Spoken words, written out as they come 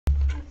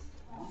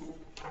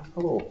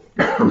Hello.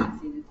 Hi.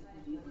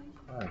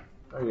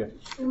 How are you?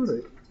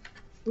 Alright.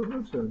 Well,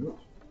 that's very much.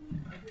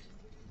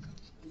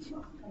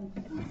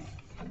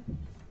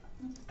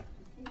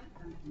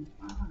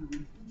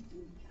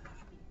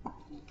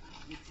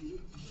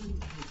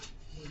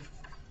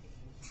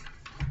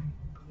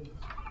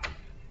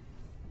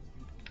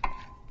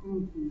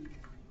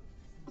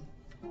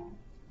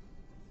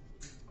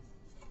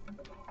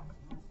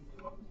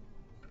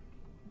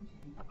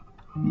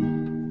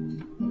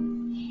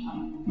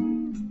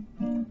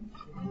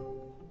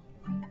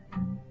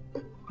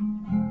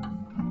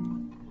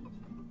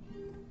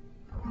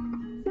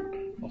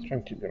 I'll try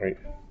and keep you right.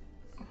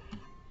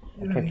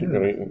 I'll try and keep you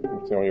right and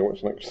tell you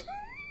what's next.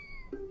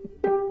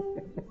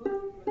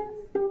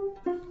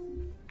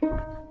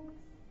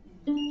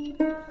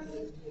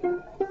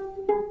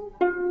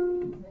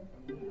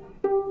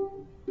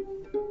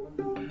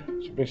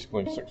 So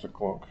basically 6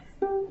 o'clock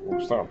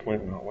we'll start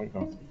planting that like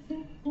that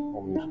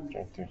on these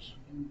gentes.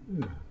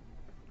 Yeah.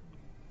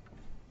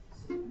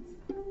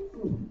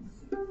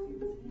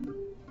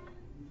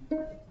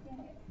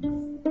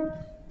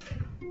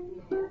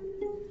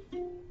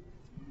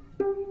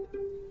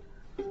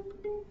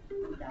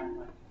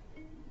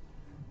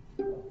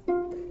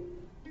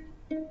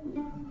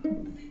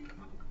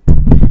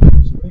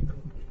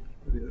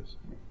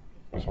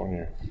 It's on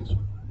you.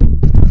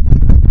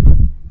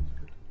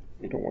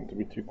 You don't want to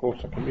be too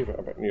close. I can move it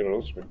a bit nearer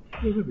this way.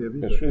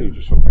 It's really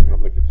just sort of picking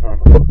up the guitar,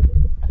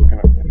 looking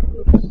at you.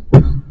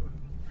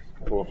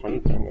 Although if I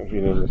need to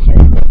intervene in the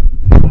singing,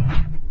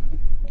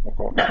 I've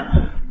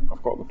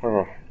got the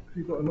power. Have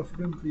you got enough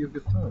room for your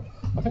guitar?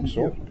 I think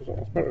so, because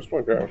it's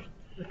probably better.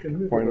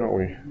 Why not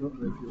we? Not if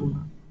you want.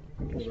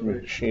 Let's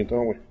move the shade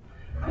that way.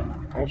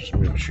 I'll just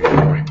move the shade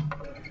that way.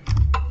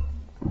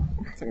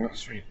 I think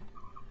that's fine.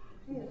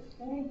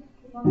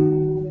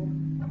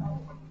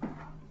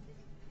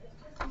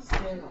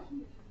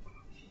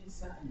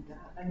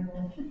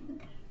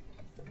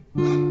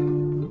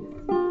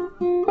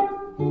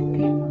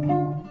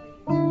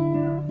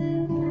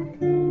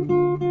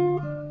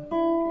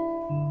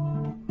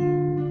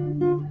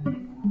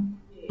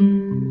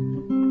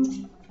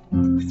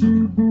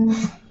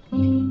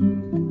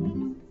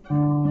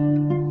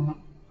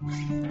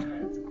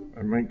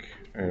 And Mike,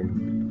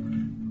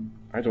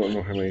 I don't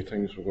know how many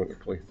times we're going to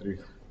play through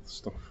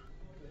stuff.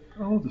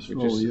 I'll just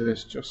follow you.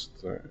 It's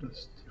just you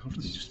have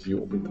to just be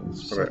open to the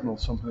spirit. Signal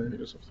somehow. You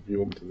just have to be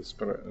open to the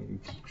spirit, and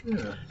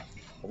Yeah.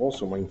 I'm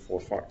also mindful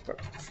of the fact that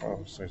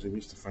Father says he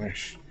needs to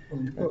finish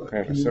Well, at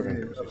 10 to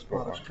 7 because at he's the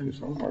got Parish that. He's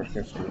Council. got Parish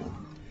Council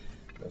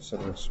at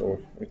 7, so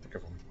I need to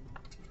give him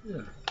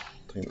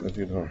time to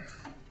do that.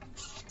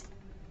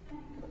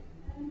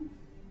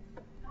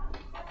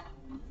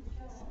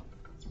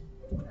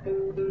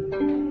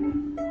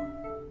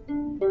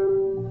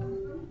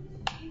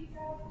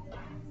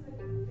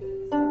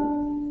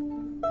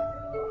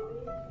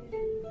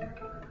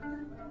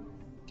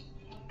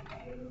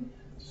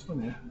 It's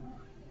funny,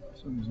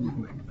 someone's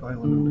been like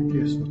violin on the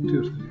case for 2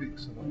 or 3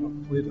 weeks and I've not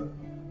played it.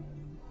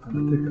 And I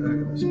take it out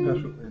and it's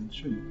perfectly in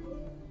tune,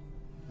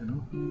 you know,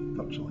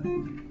 virtually. And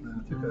then I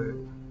took it out,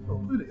 well,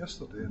 I played it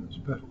yesterday and it's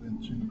perfectly in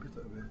tune, put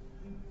it away.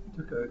 I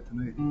took it out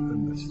tonight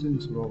and the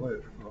strings were all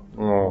out.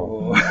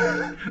 Oh.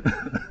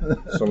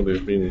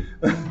 Somebody's been.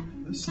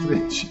 That's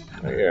strange.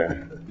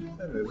 Yeah.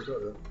 Anyway, we got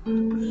that.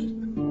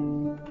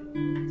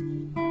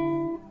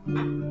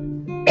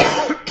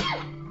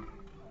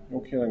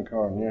 Okay then,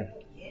 Karen, yeah.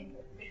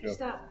 Sure.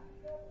 Stop.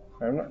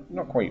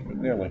 Not quite, but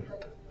nearly.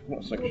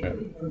 Not 6 yet.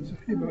 It's a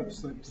few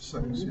minutes like to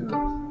 6, you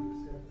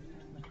know.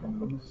 3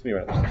 minutes to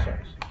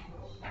 6.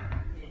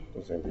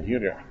 Doesn't end to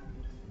hear yet.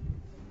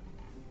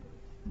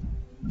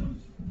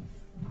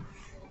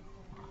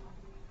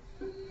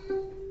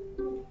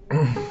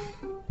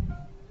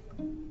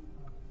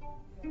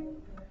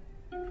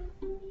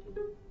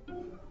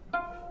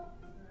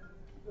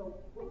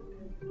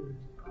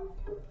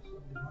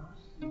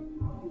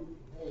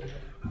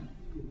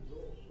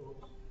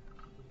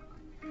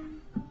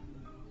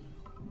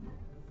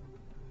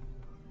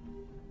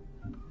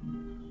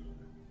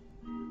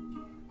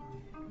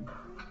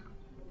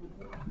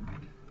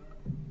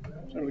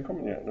 Is anybody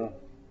coming yet? No.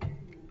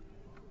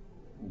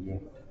 Yeah.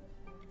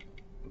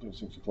 I don't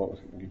 6 o'clock is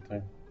a good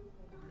time.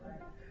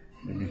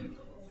 Maybe.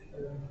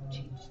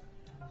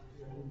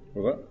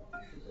 Was that?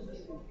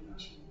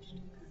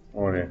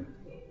 Oh yeah.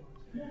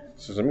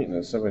 So there's a meeting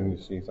at 7,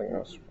 so you think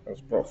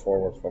that's brought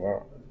forward for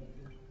that?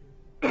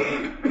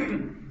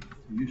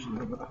 We usually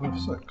have it at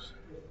 6:30.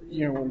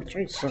 Yeah, well we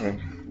tried 7.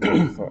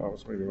 I thought that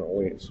was maybe a bit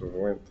late, so we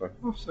went to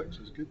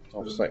 6:30 is good.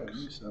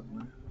 6:30.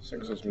 Certainly.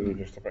 6 is maybe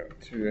just a bit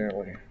too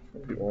early for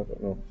people, I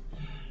don't know.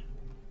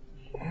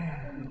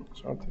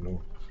 It's hard to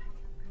know.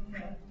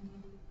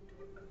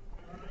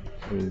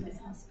 I mean,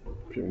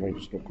 people might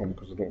just not come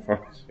because they don't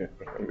fancy it,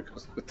 but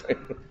because of the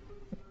time.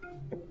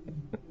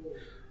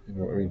 You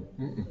know what I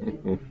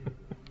mean?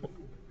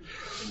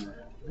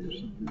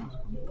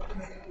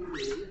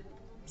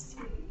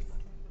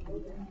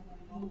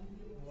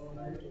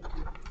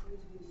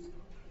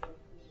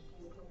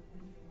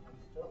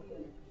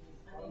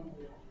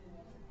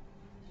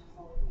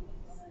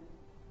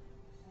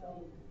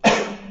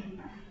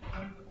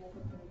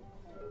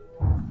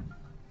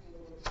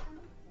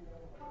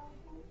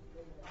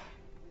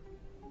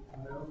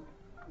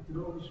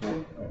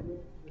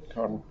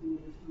 Karen,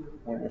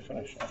 when we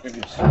finish, I'll give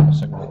you a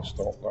signal to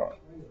stop that.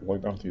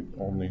 Like after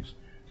all these.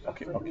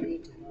 Okay.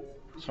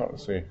 It's hard to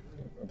say.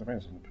 It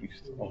depends on the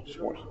priest. I'll just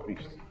watch the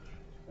priest.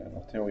 And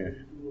I'll tell you.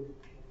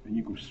 And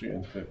you go straight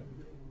into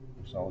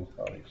Sally's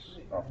Parish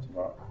after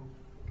that.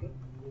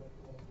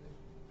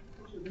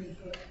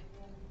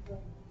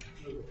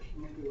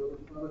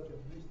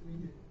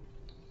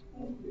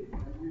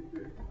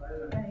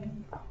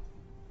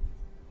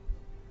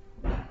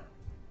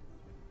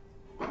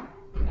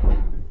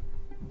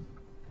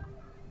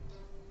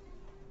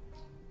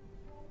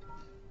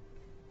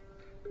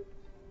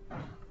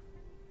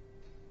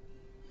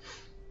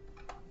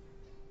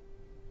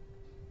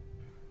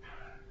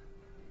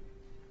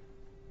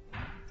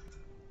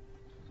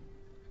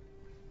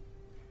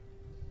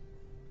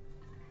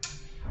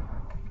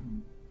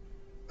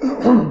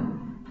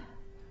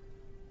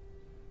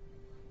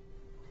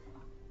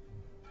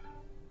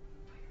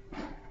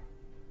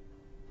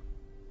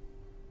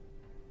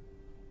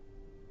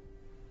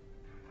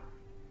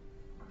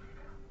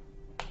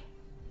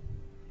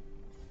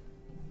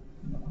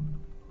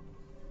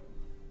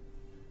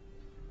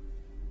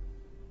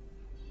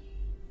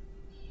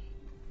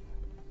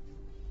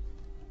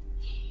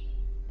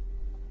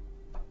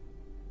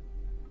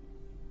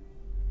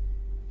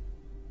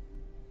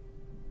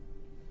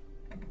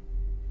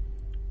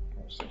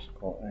 It's 6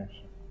 o'clock now,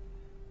 so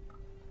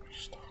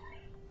stop.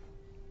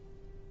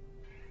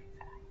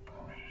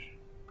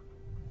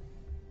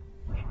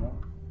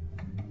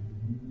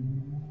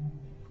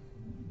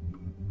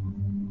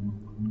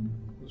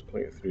 Let's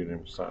play it through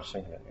and start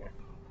singing it here.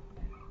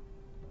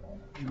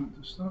 You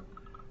want to start?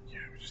 Yeah,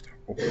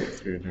 we'll play it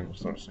through and then we'll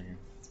start singing.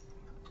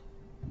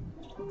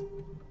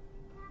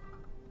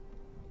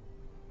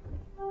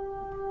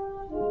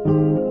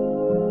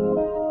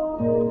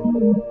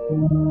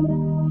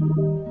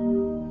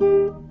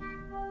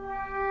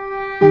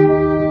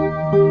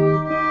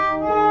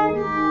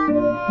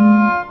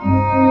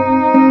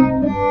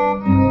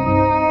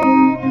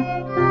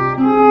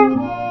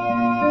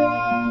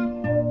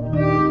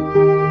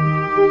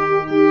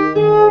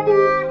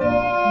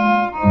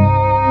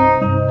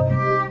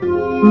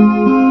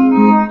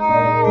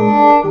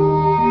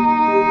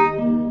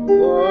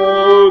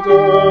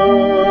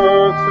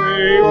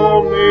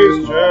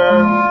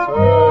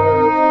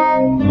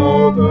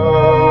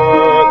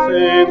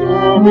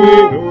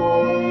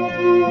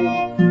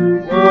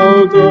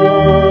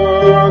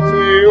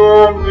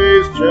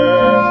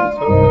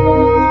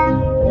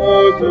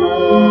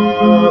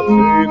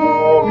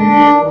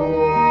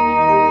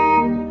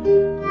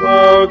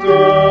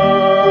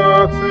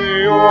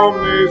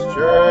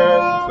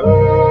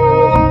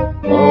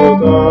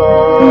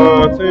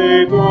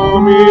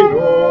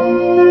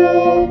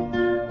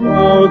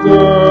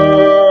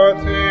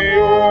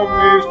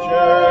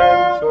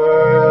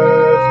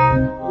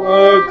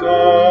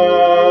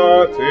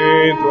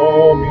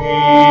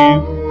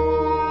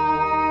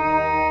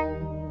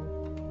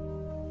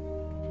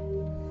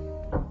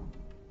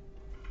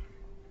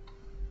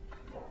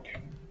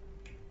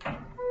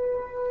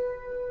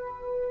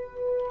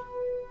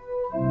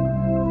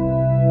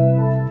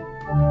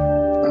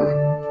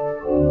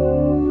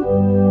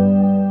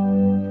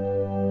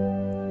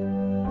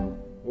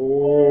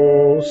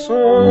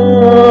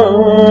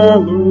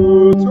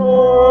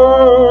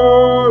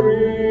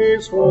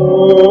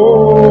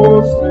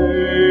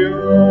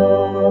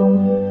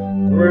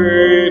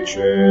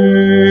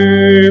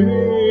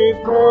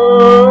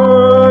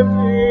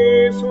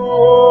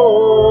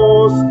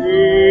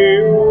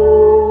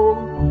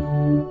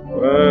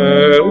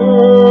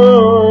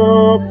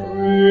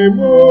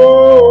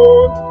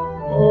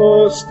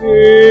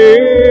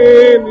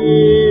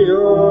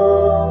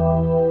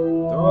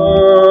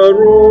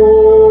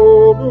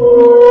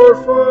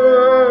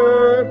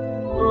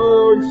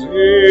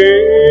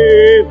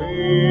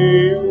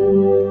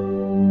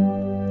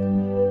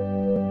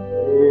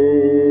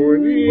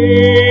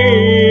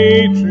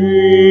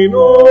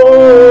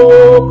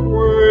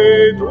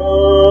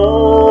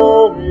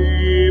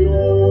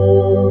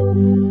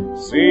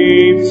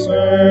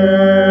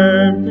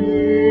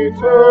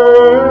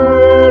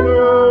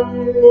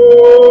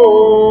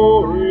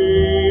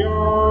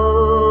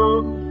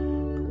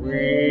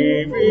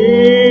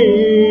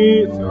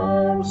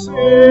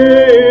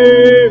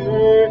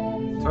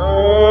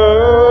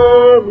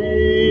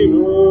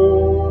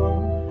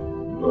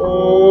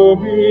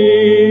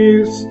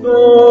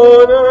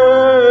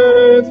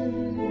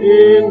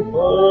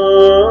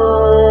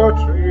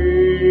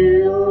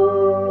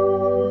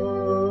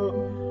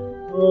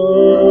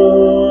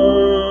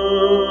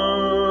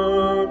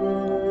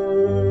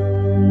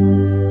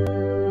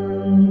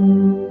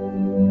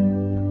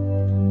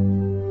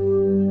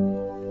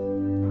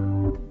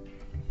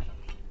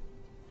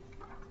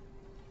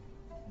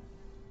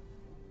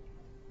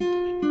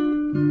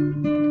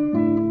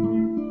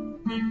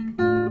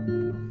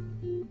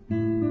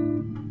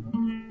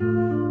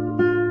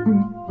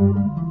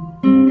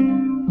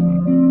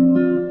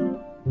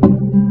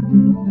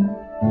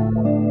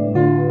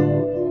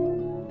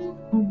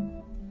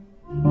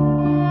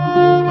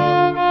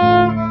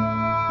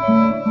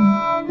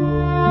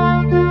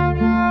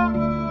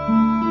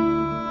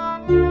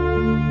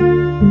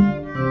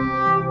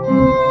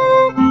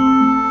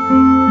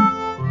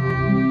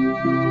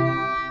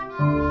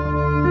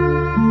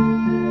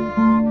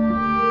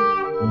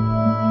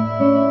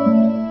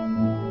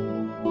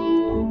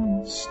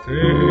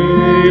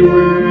 Stay with me,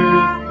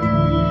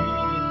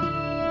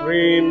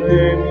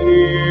 remain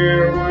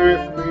here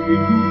with me,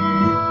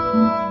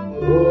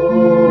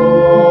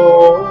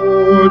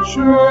 oh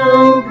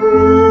children,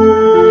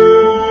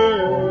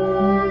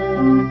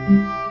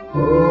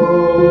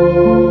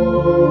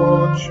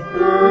 oh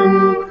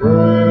children,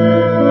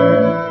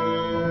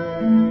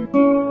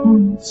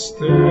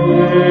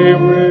 stay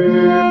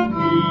with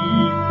me,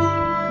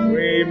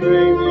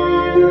 remain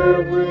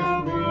here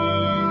with me.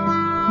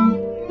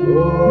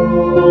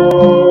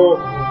 Oh,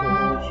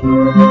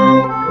 children,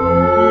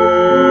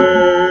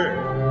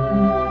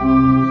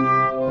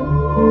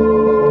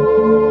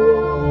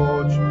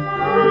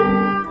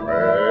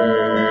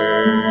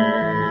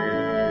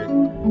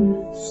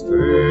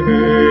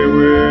 stay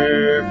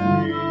with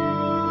me,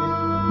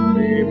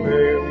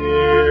 remain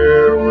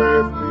here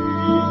with me.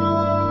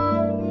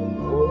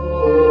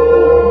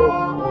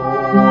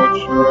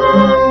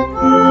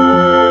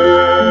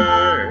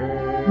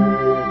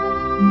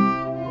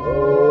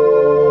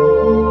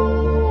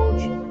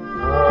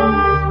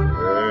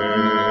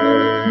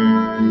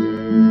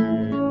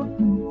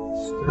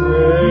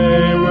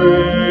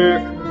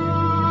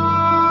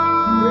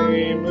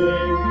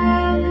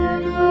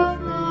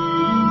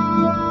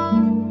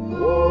 Oh,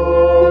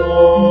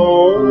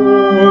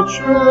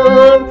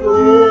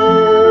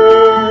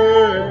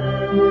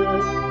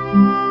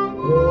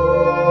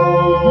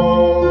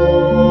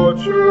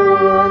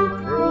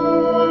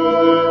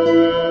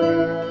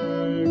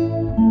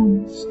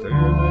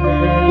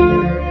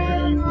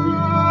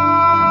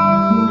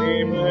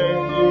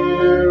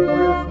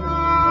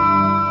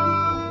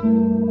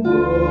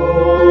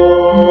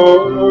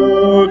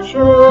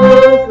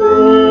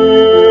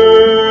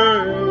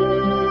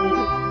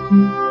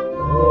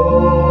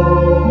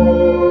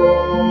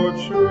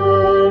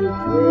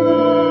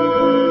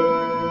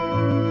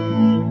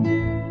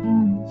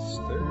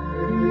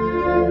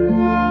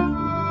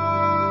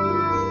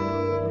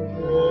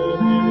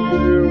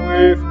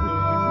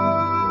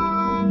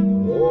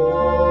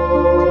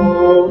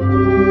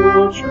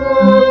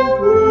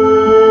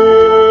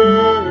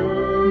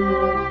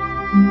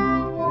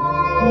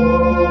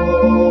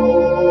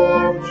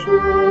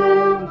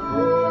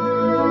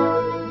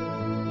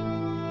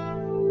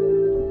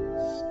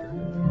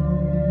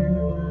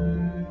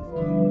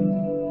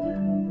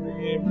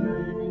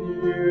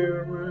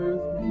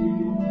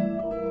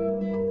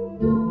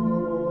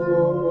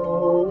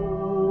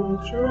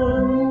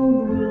 children.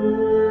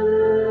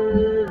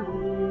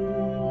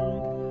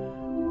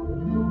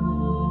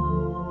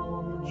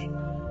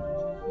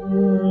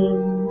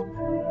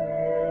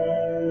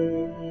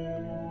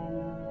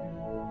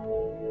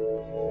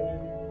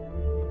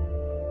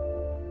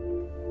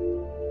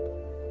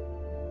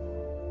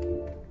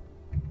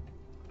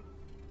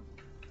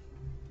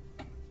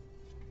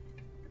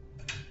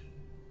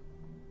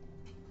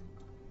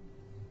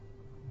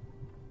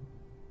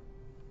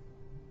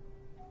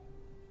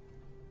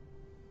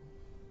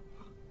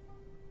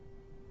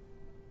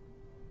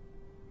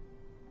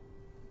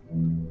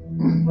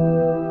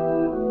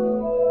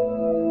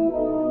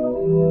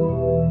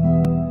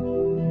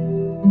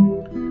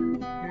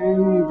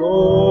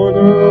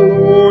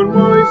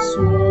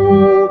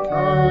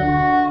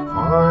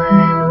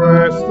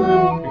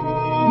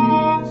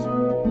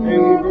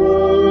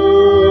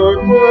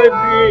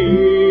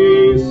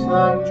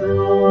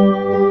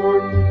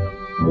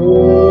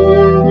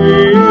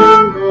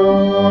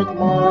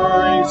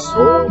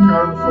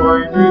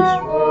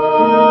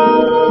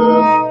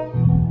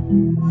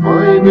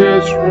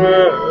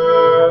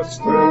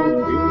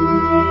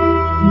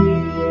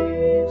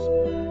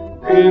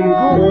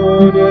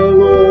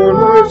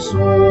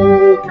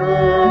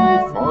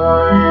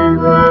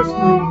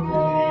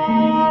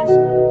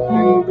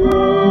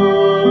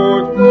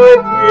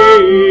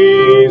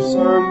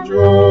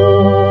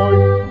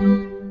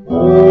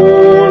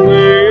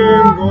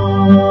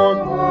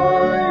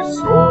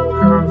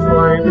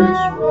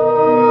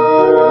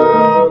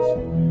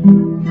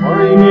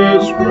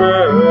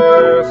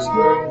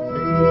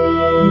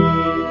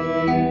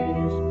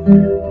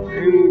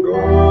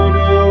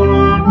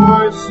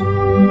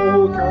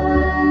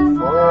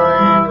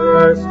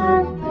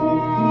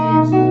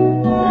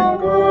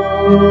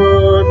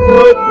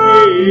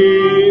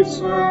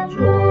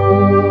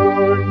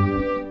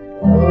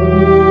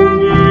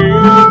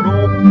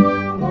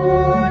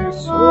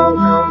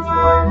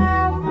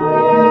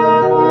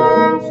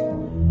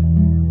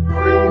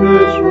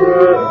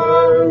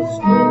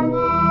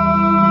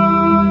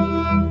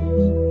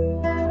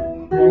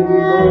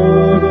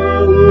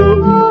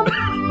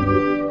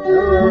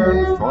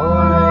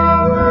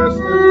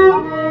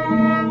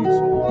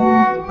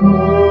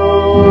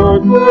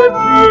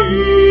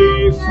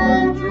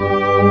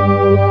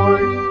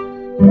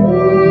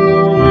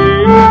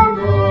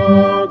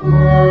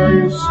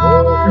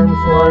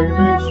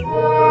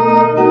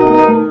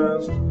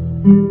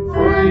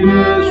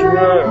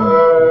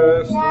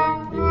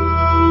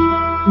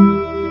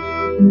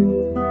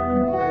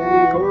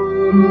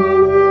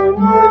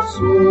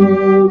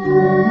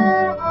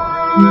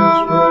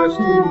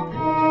 in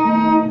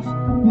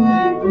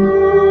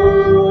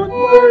peace,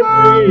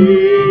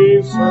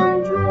 peace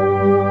and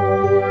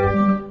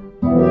joy.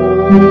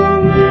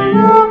 Only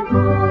in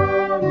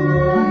God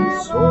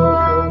my soul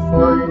can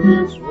find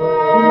its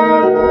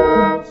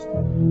rest,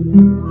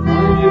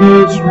 find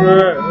its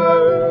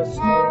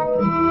rest and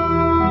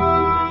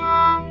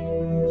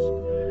peace.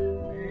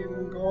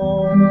 In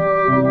God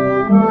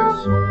alone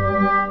my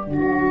soul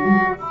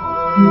can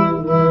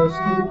find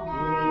rest and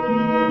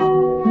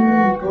peace.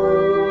 In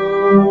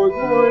God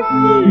my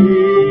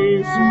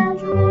peace and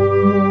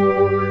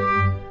joy.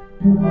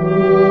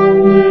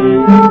 Only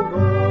in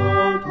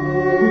God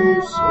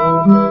my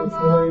soul can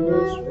find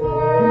its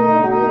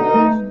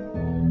rest,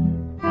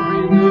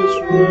 find its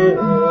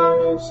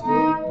rest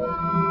and peace.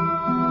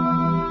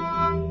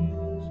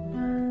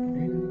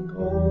 In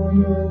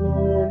God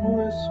alone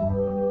my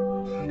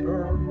soul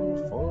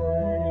can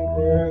find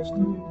rest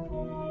and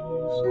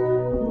peace.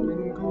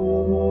 In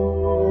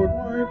God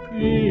my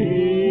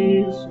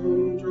peace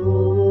and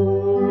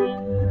joy.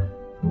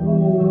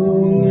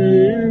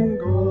 Only in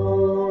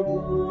God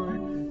my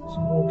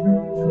soul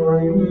can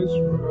find its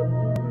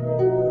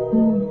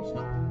rest,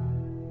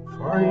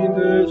 find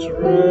its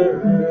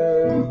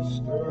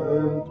rest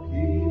and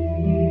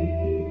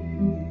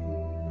peace.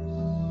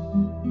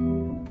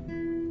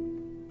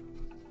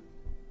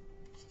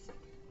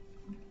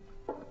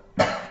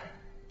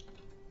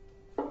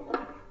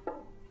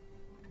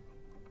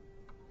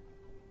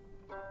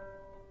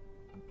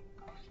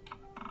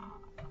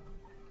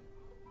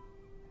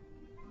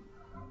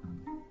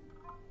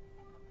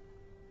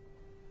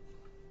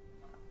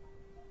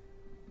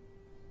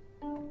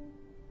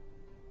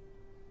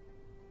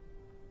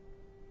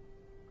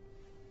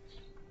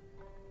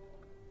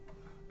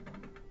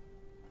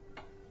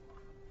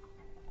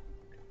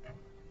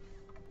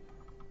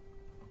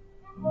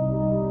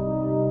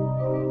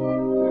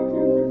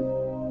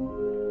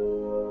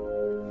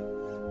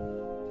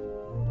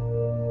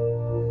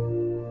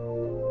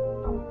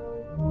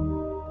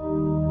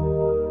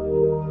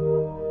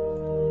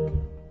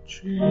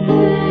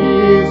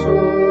 Jesus,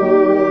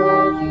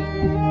 when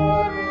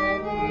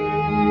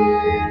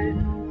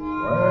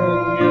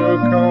you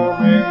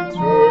come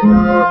into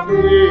your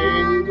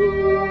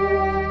kingdom,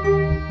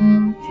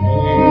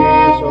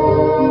 Jesus,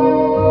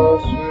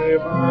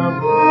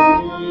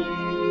 remember me.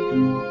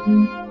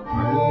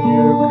 When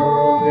you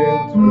come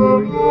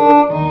into your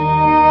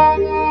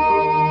kingdom,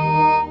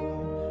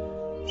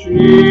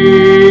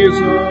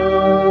 Jesus,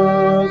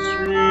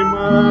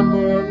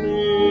 remember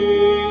me.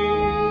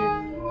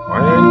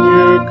 When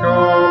you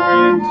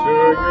come into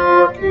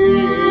your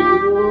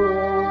kingdom,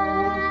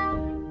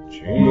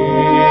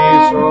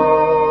 Jesus,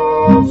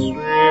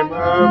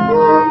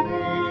 remember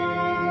me.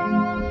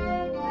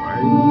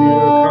 When you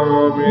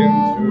come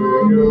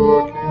into your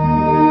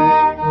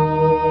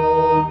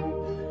kingdom,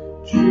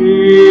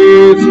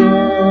 Jesus,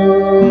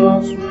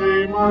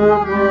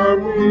 remember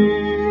me.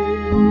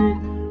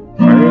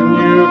 When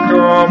you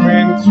come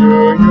into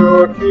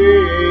your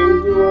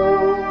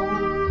kingdom,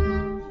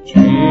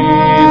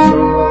 Jesus,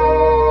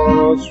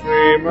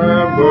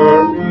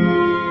 remember me.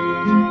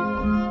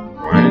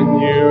 When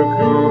you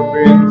come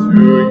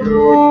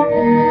into your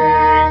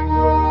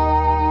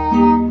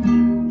kingdom,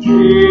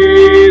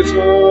 Jesus,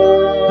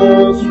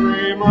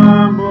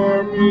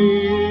 remember me.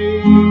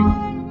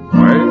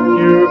 When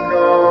you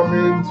come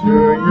into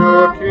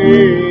your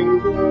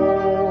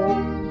kingdom,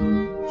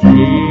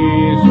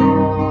 Jesus,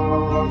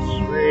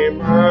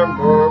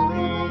 remember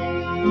me.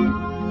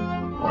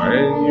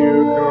 When you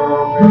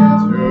come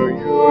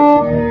into your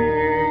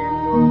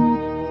kingdom,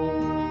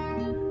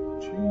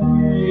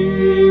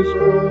 Jesus,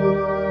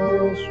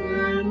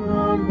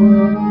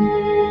 remember me.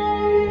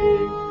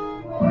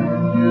 When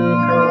you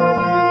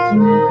come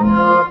into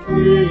your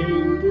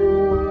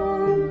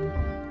kingdom,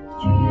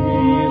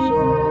 Jesus,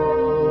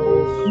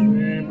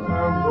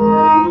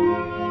 remember me.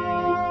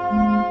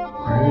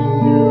 When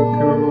you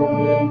come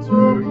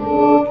into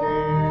your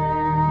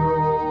kingdom,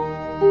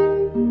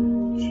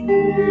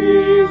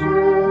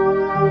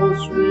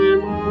 Jesus,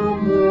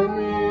 remember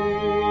me.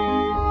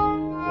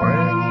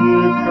 When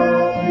you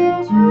come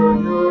into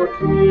your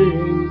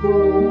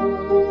kingdom,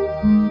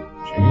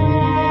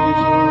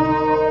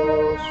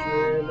 Jesus,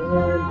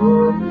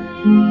 remember me.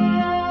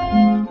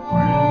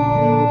 When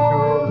you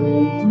come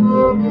into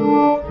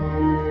your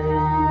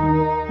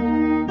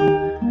kingdom,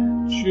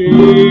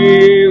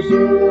 Jesus,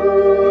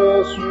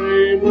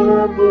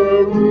 remember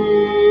me.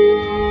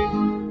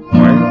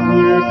 When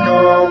you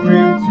come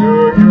into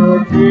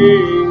your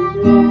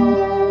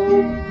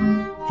kingdom,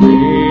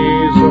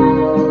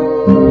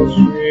 Jesus,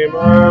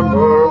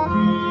 remember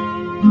me.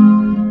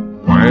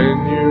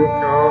 When you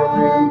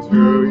come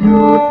into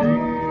your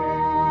kingdom,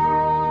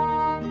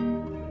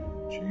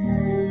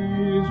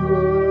 Jesus,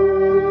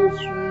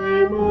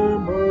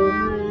 remember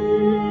me.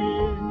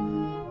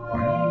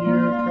 When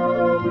you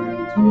come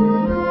into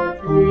your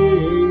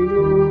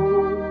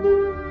kingdom,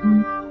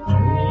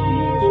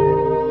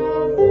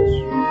 Jesus,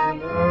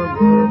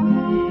 remember me.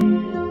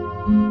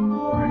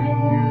 When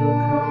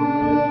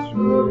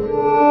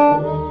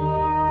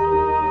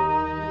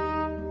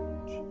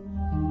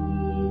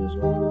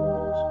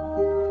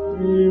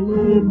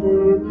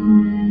remember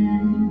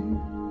me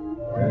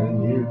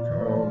when you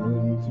come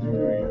into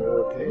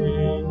your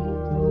kingdom.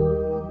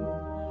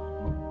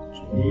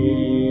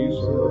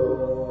 Jesus,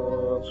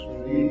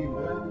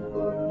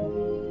 remember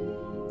me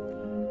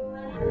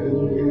when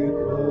you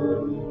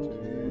come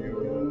into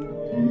your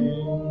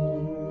kingdom.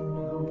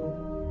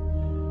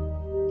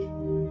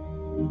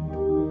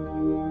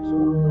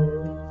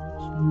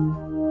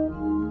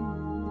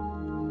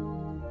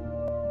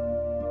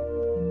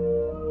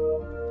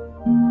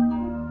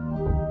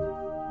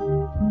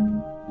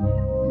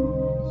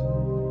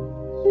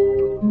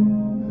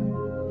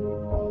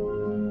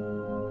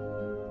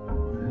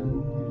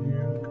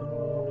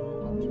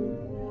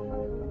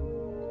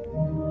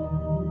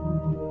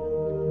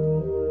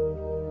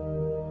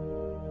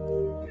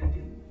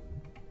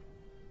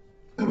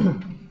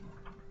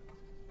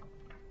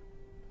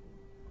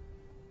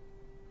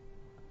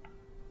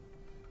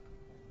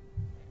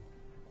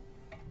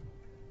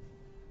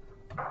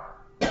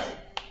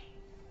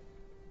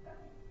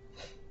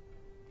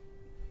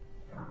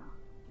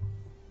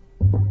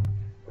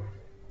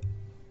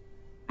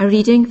 A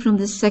reading from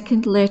the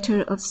second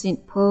letter of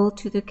St. Paul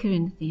to the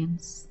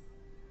Corinthians.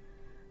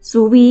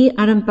 So we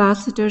are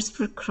ambassadors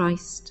for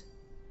Christ.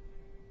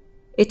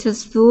 It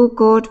is as though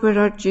God were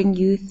urging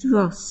you through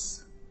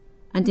us,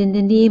 and in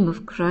the name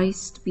of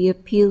Christ we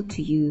appeal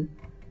to you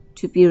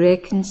to be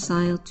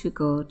reconciled to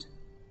God.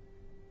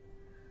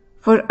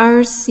 For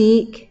our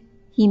sake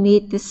he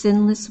made the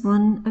sinless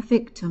one a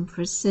victim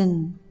for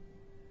sin,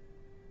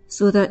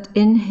 so that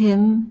in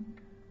him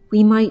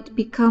we might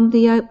become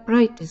the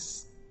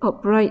uprightness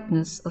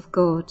of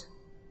God.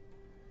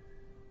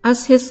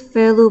 As his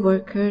fellow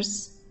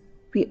workers,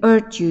 we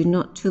urge you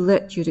not to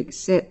let your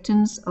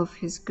acceptance of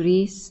his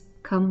grace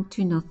come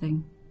to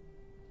nothing.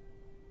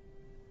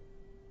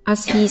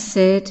 As he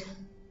said,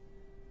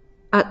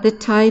 "At the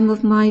time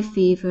of my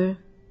favour,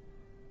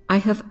 I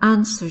have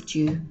answered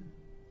you.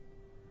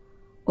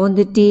 On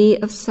the day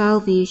of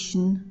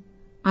salvation,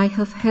 I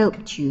have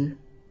helped you."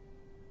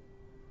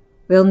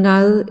 Well,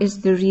 now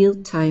is the real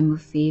time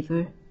of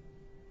favour.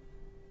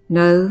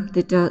 Now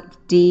the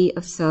day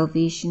of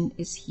salvation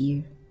is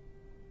here.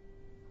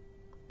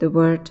 The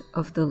word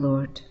of the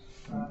Lord.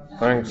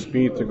 Thanks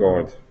be to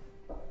God.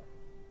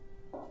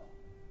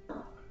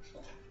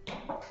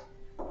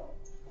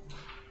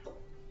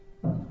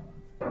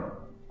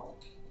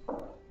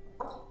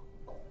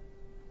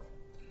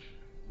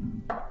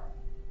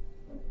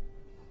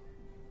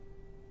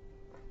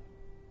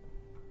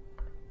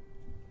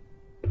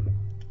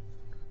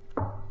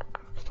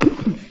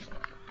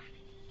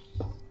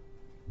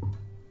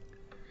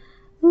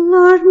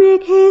 Lord,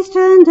 make haste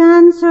and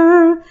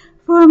answer,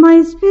 for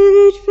my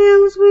spirit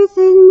fails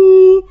within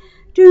me.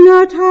 Do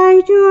not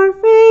hide your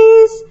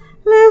face,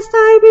 lest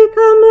I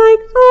become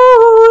like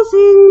those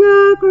in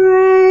the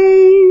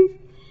grave.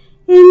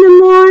 In the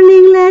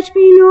morning let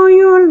me know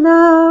your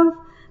love,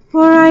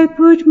 for I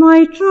put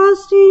my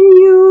trust in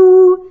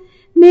you.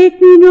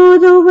 Make me know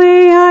the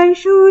way I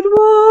should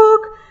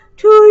walk,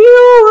 to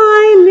you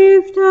I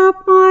lift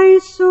up my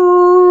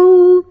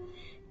soul.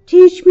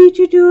 Teach me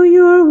to do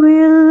your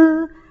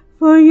will,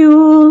 for you,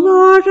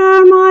 Lord,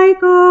 are my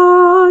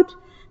God.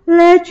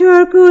 Let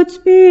your good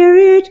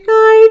spirit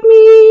guide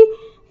me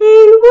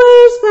in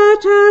ways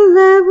that are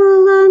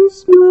level and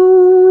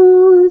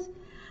smooth.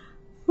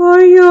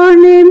 For your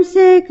name's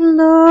sake,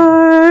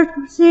 Lord,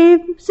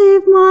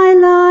 save my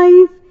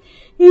life.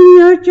 In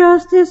your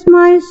justice,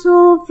 my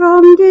soul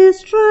from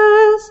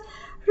distress.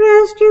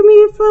 Rescue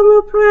me from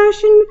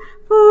oppression,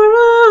 for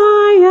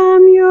I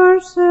am your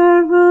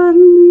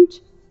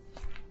servant.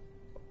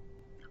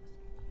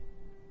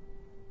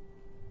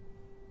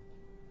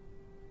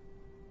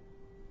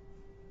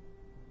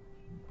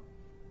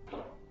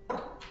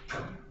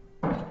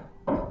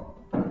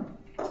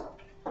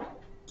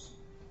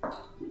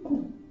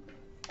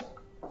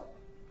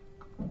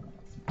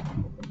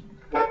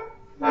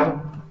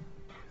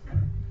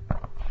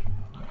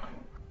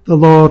 The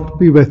Lord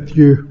be with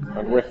you.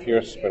 And with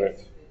your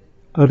spirit.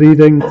 A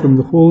reading from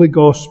the Holy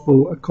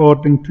Gospel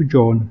according to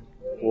John.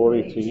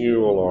 Glory to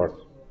you, O Lord.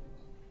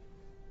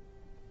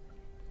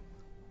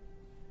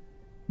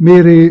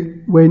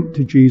 Mary went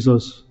to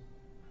Jesus,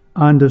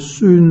 and as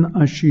soon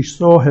as she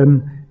saw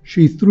him,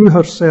 she threw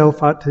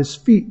herself at his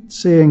feet,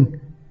 saying,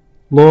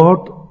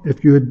 "Lord,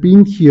 if you had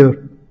been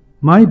here,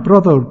 my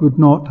brother would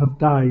not have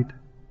died."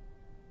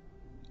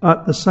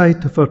 At the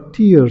sight of her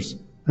tears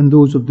and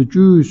those of the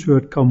Jews who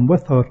had come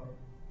with her,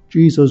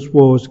 Jesus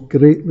was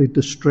greatly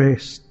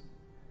distressed,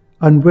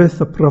 and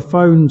with a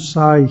profound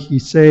sigh he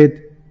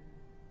said,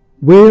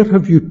 "Where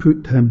have you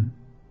put him?"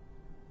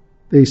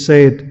 They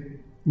said,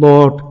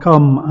 "Lord,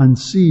 come and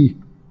see."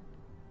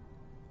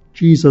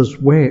 Jesus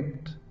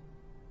wept.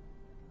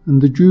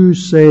 And the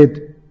Jews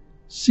said,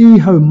 "See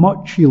how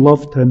much he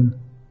loved him."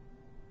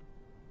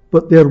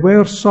 But there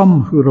were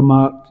some who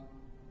remarked,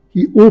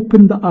 "He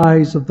opened the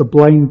eyes of the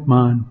blind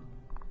man.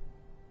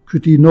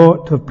 Could he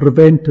not have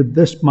prevented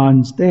this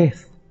man's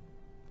death?"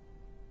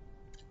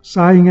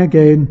 Sighing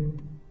again,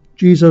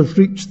 Jesus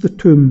reached the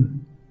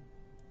tomb.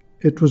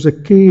 It was a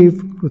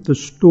cave with a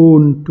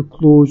stone to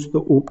close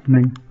the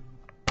opening.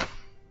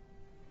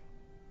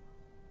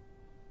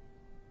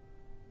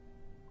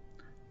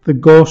 The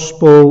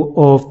Gospel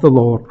of the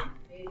Lord.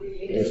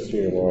 Praise to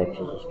you, Lord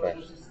Jesus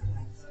Christ.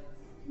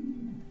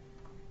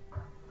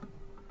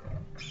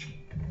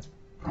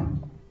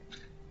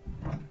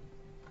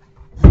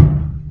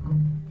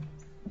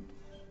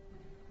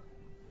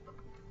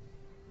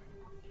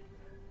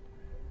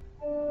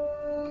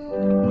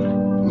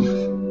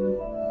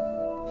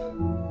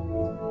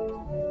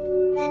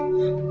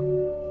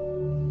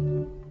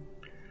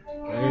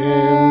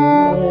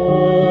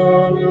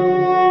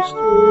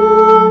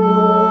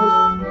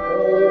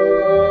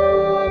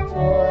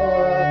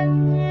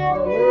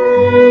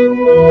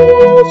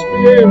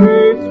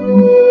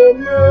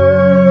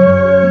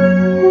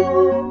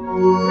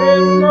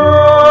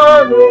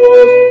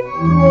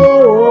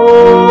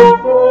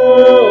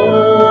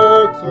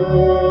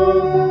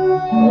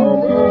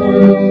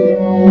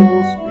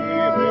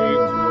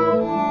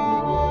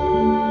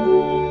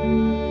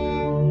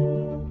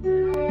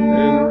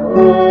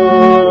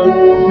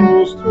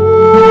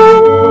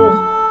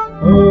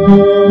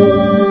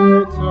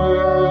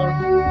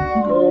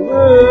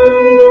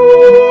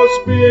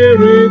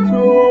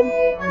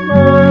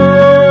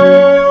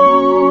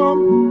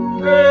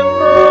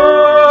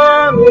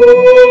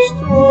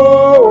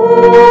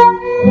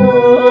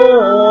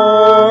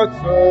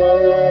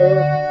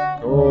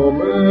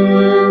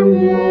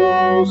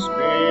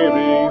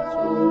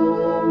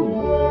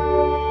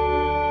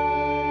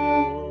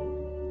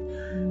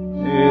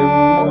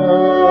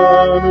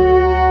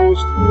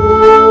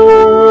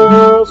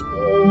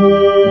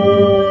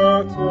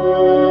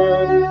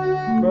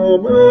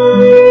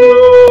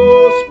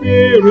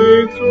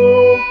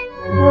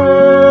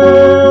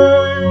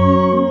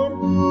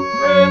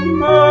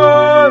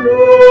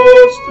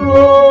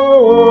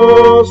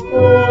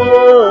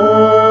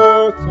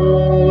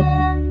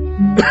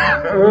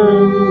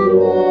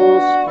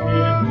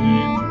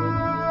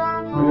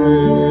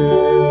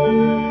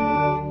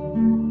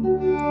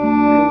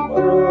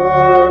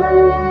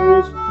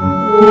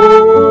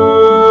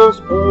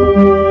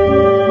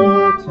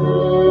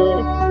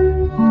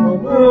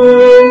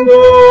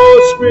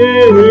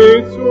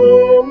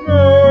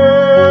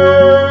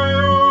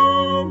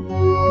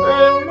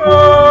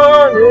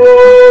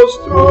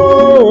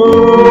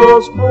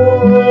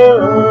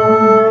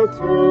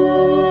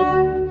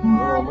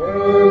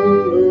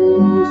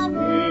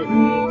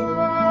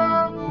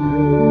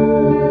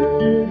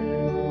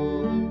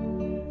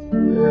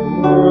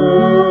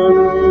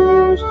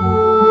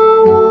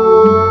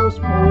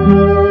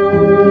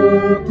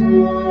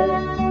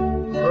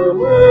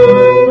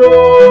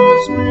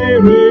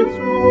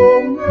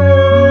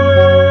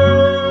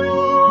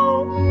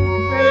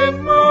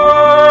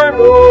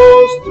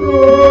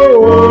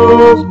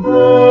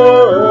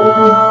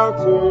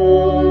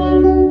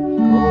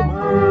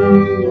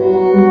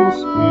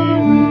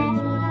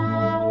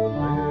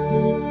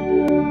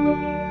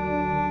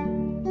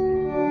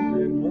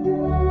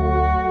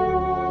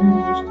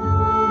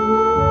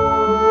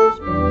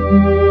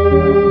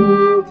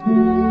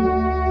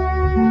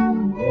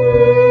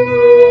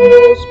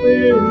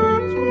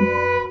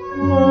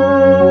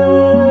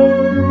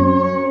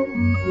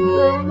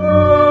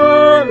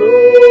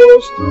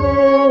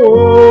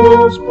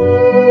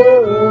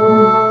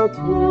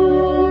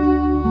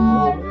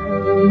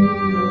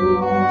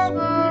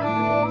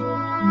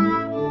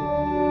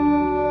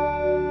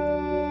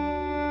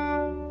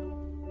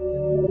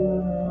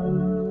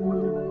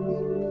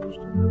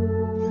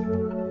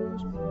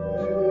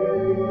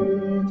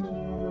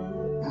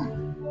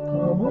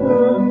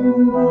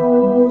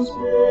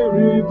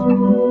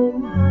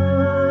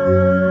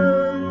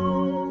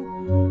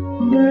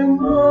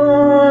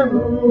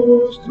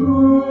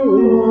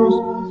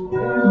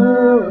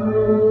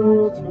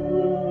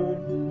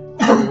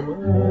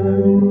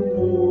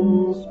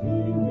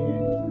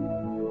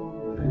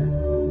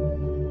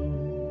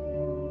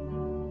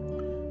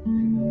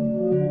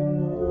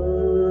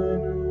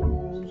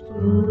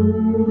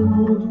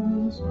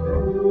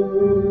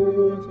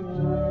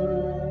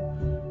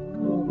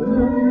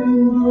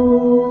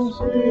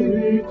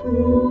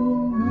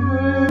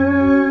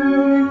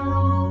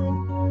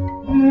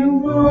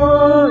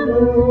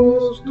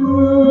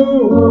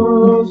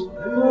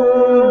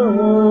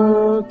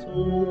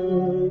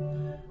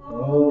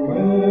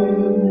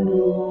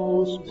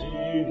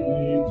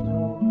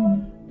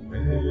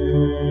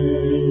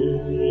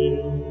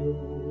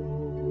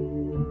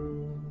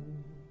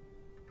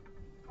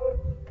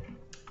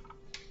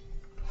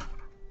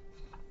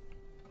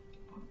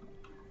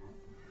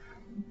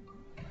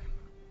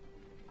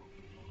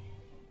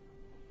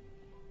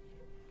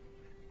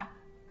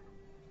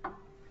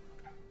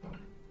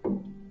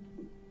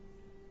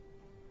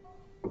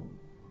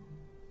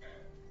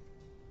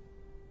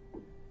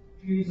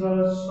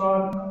 Jesus,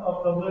 Son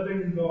of the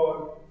living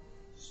God,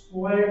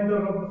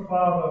 splendor of the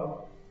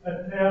Father,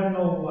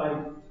 eternal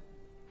light.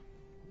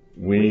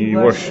 We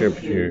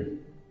worship you.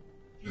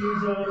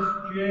 Jesus,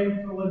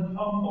 gentle and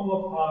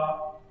humble of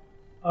heart,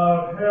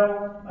 our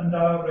help and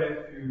our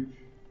refuge.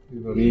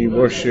 We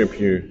worship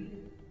you.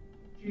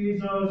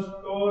 Jesus,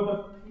 God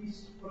of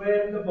peace,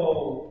 friend of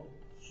all,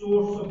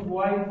 source of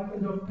life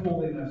and of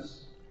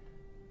holiness.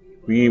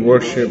 We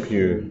worship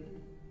you.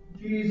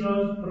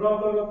 Jesus,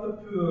 brother of the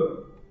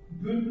poor,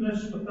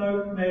 goodness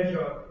without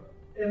measure,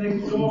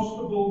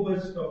 inexhaustible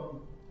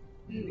wisdom.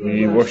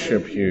 We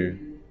worship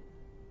you.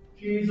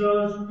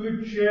 Jesus,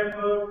 good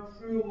shepherd,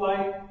 true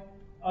light,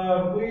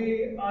 our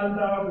way and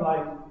our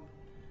life.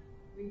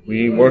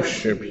 We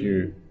worship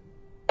you.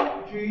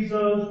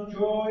 Jesus,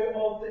 joy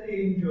of the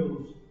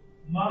angels,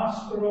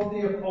 master of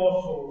the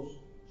apostles,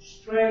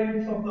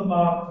 strength of the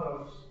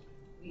martyrs.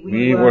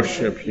 We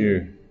worship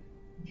you.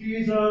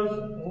 Jesus,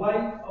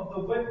 light of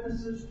the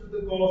witnesses to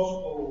the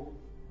gospel,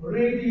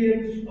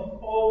 radiance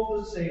of all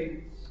the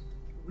saints.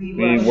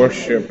 We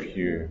worship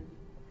you.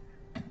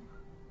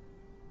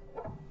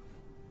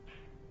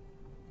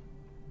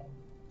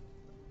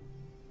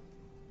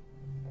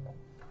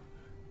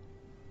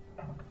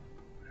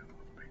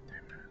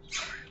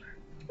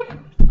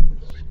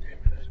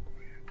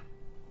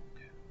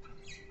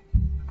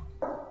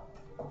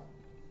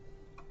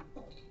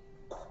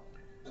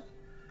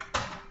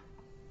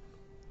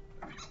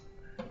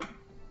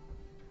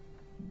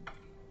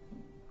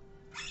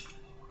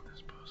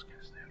 This basket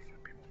is there for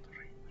people to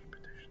write their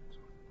petitions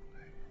on.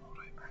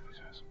 Alright,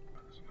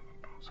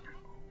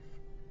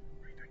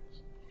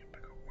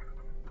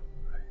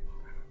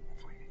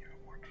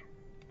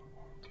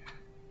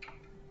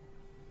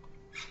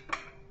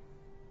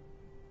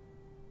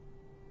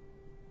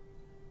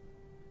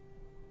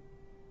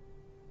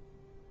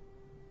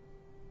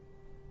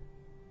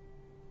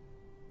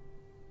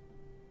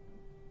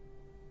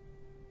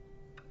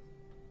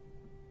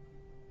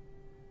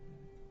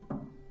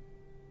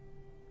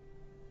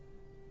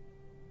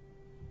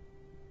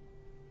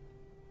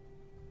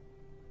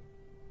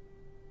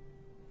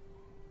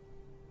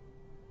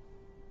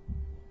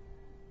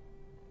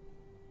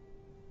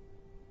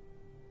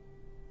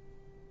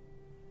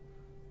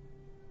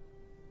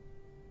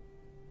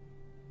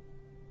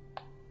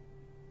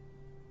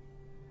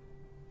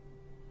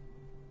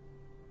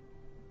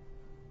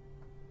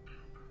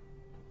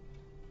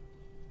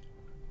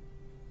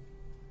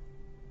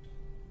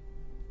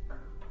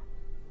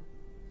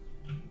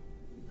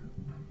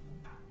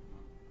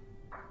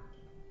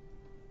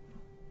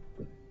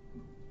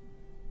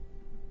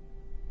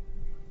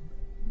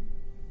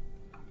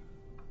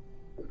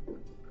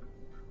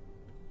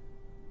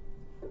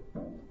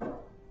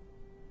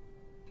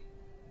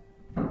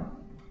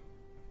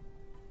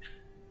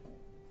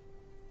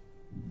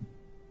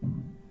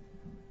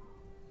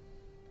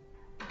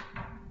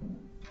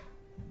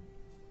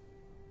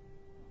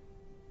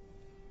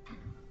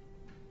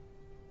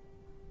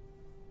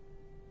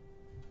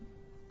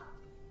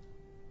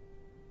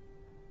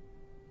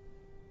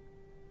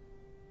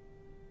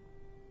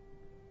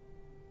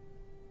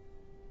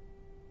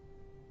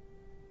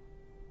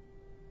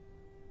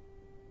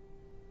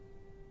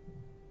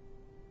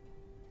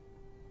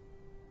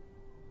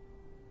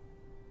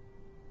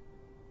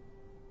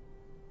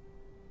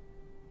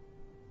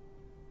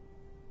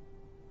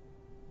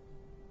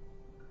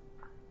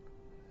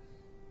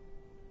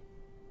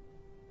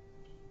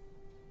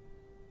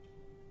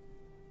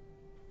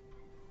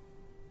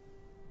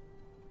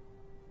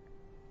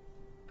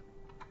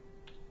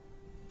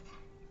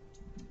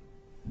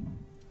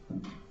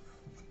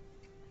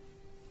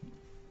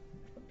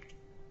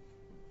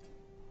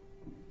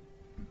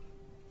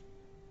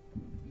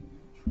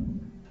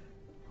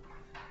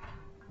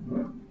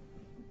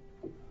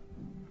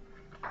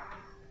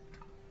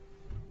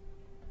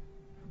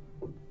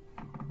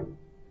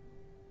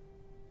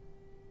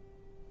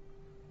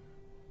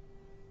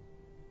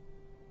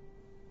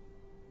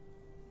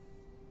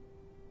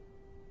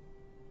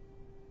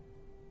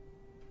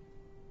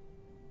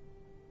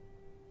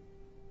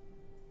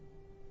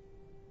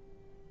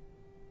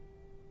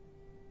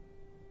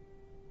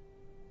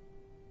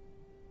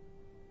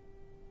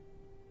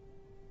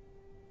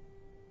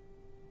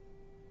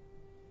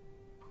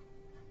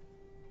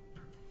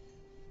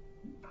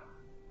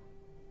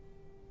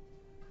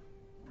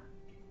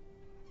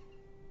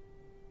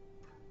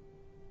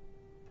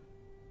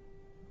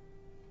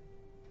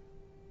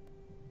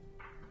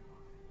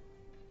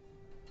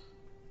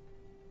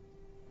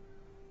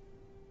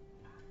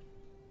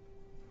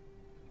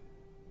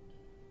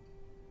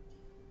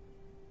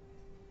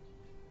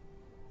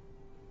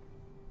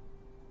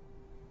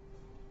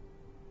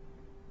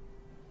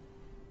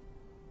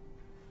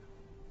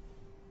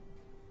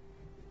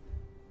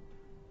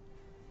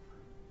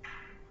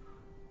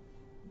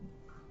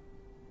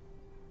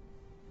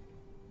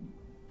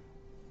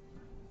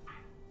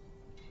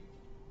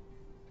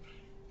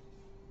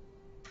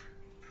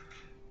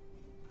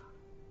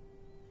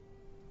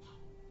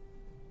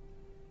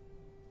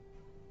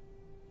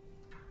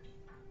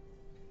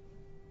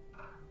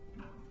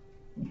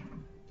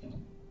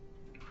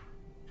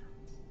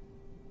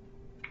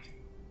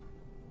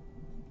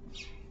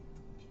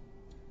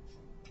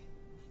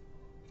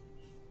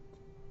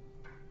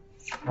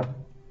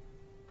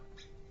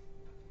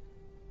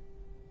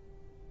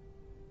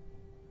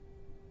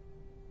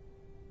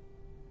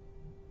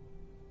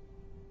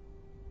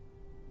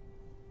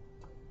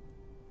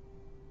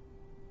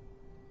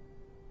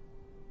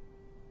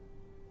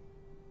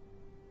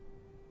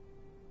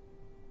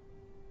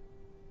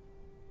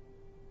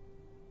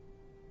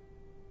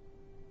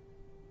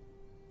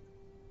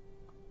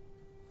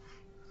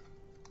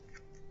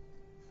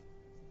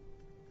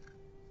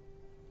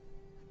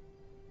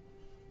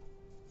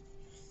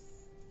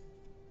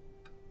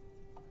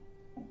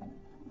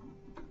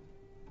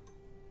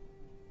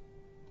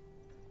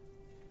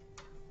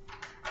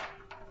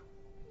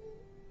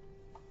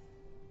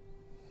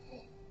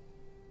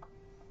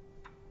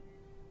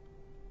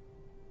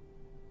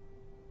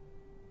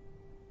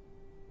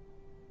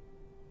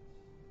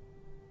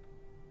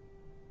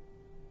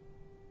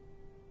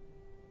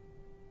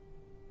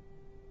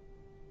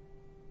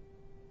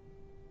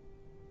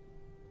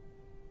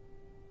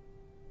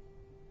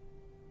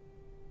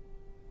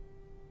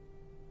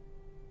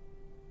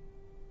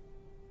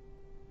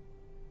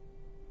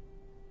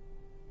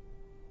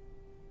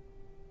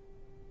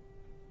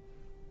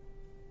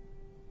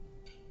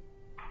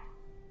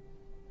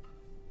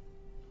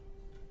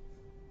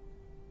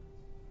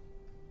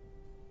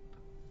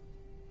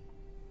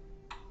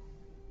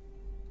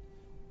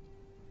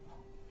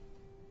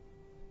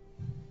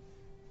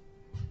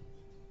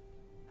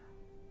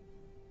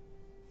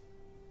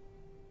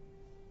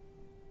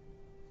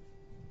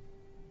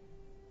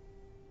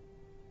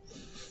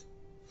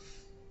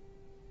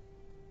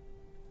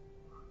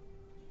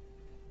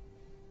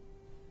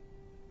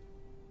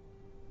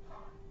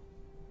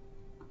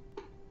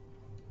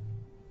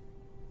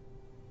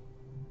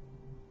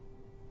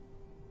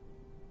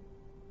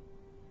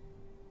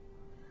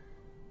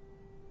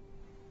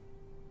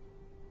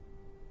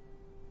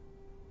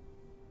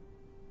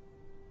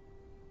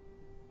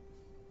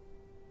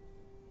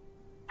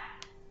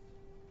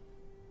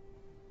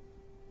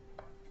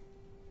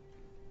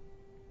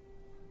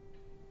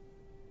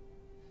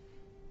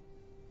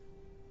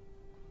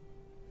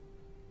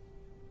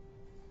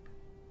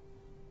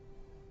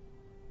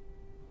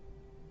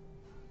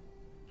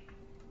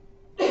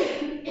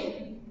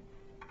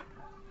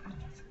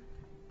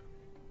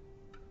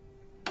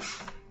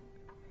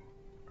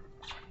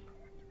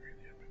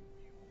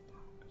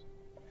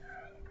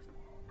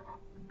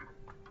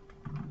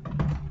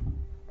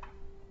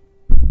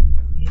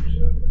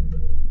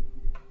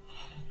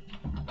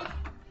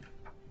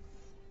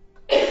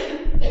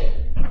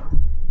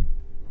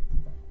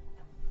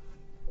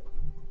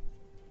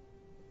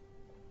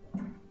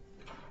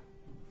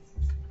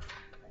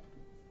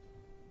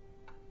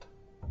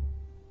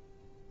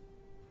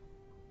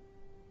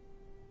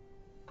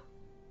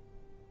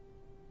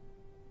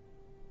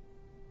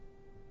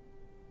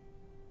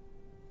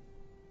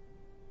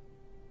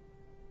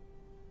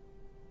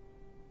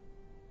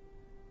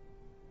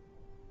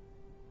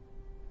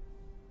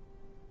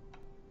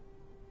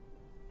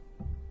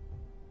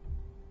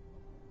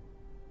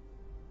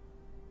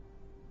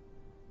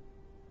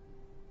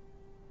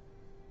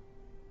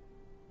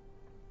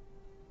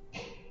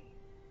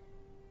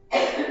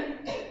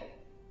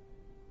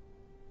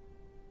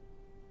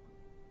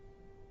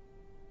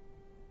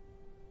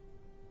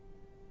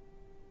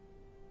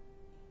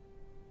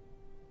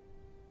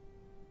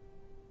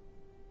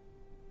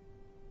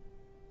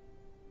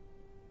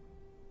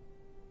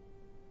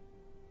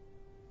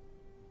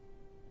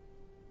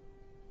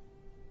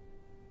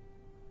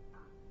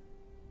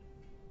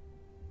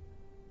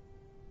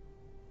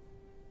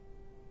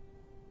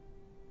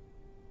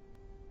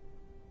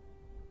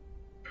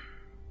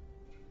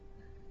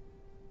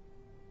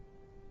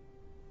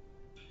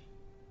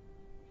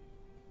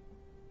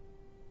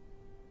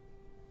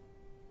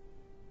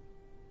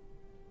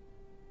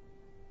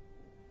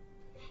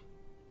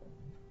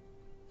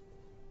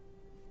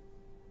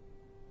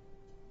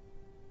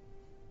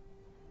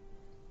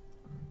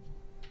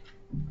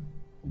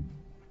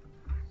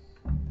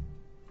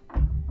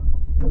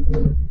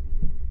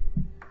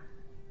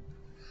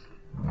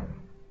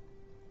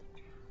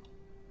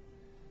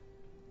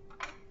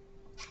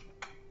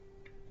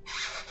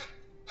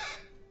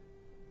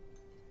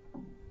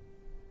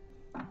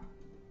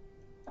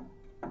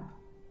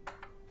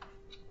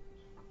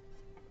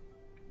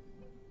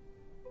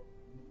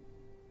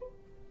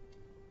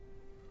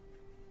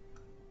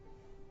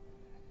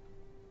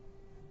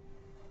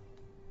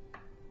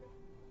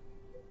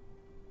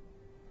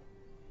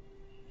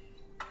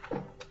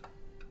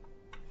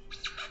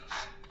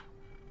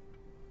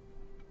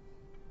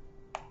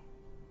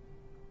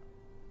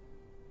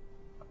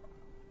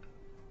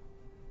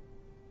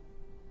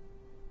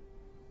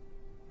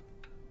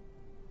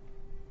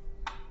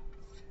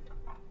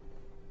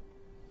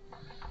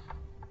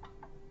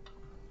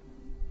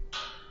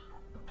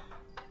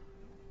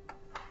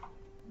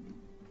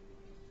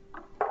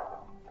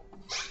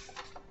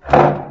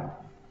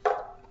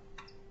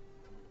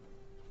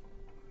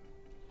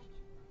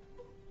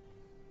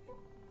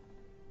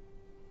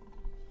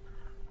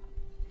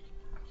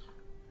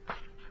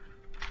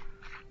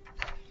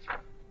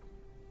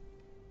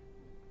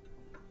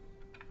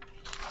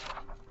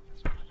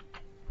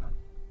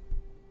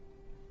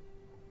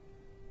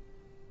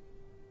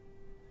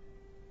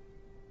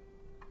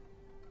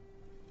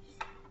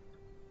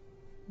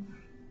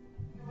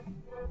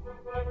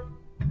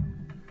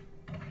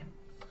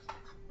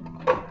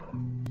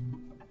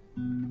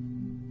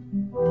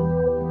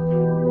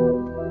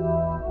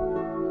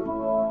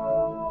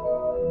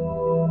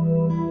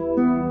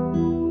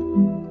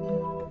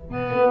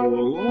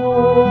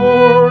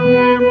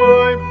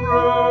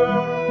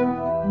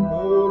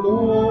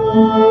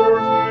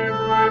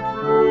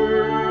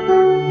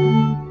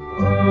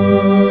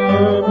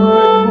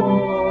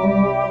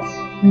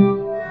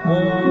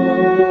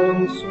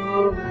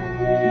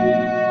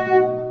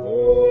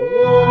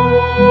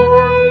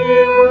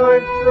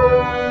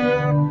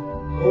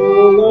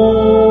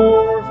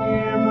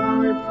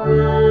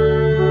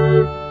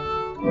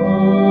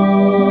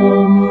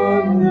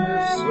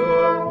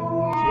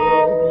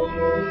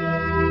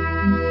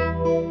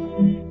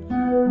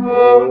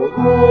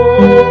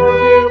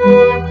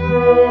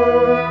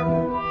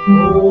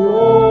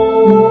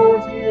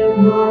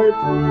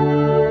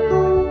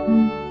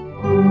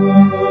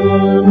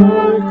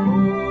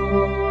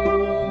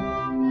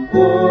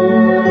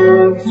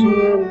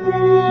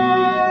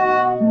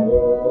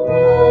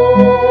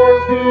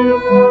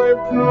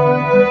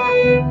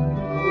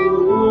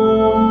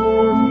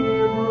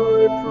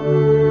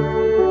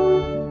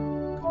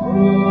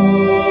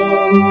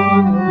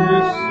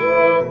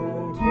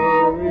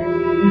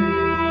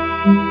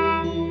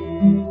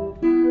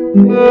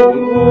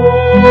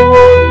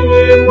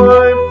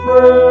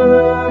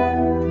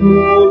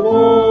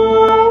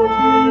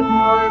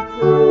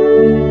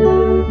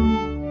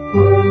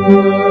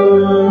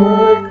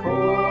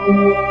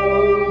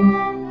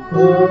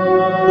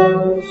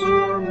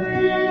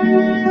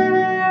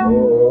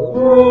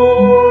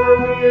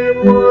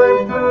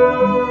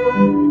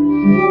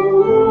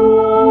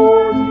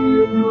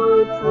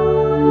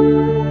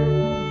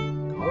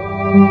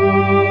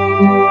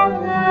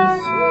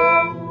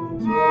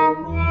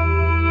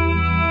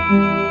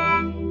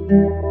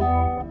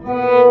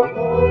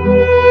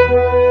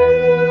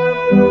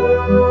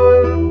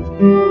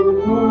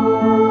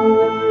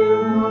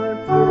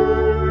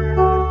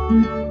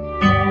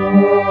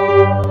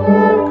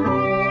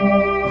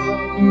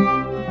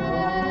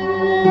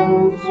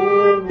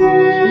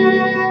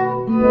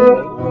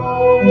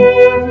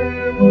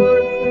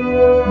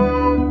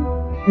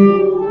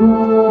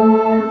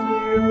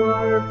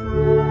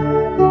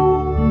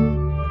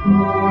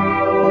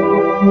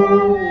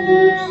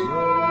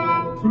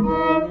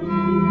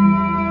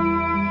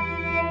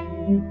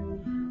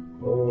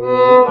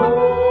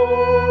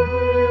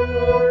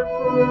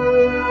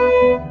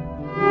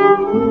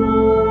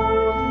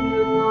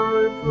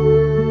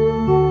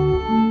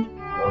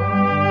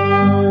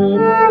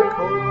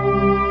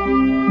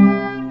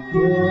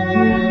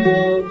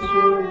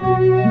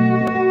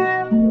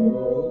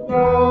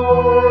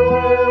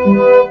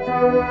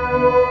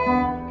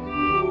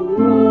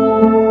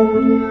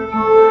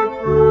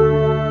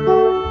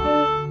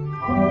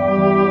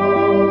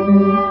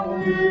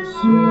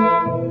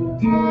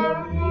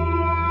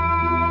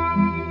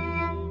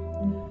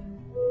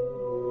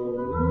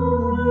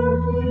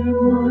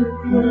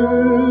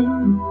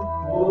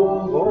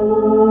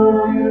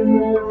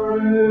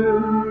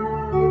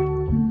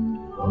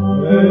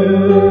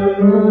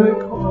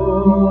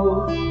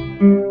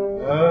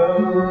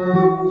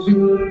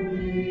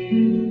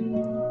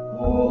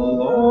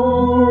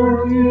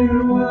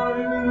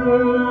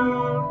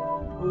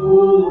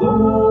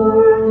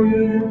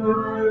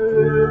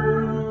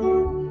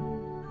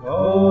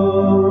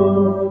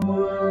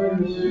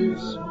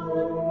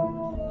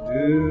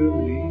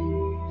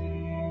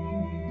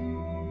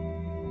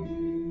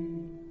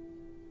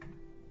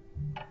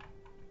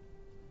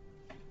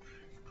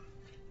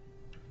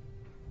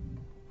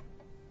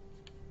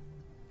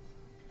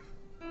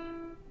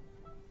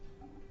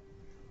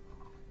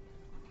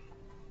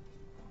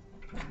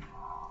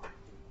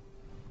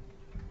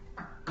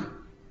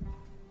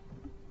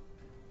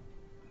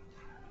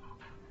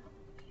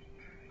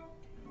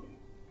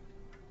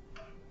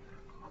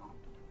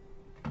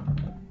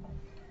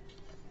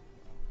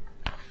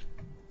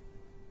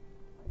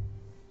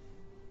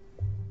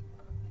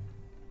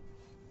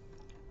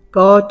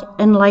 God,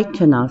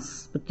 enlighten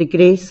us with the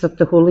grace of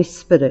the Holy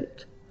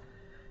Spirit,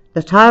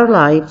 that our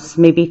lives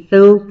may be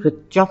filled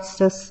with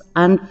justice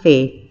and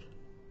faith.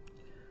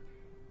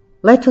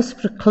 Let us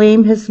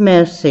proclaim his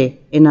mercy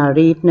in our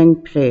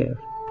evening prayer.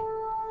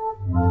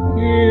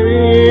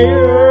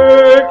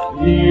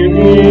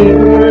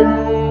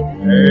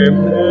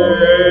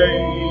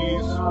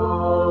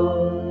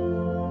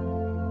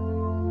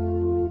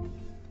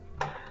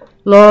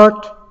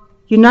 Lord,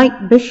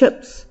 unite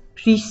bishops,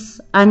 priests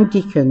and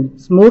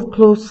deacons more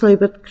closely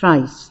with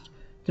Christ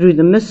through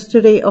the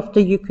mystery of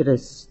the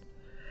Eucharist,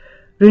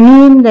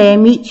 renewing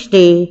them each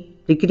day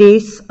the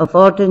grace of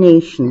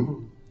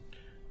ordination.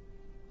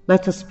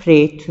 Let us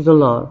pray to the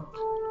Lord.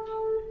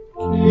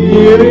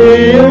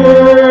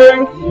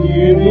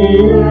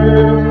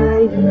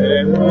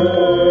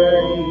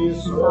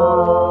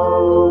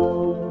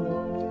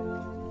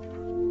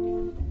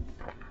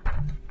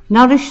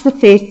 Nourish the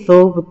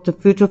faithful with the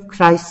food of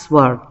Christ's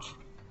word.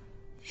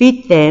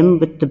 Feed them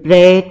with the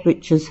bread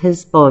which is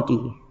his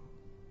body.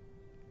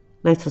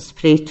 Let us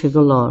pray to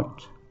the Lord.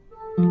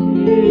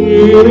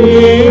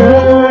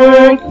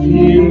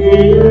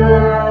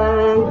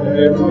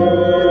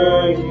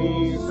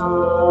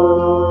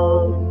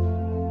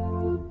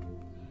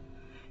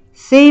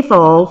 Save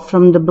all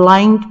from the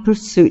blind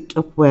pursuit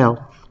of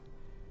wealth.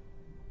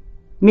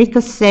 Make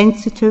us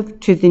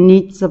sensitive to the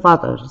needs of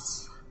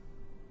others.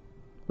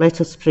 Let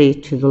us pray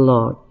to the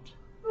Lord.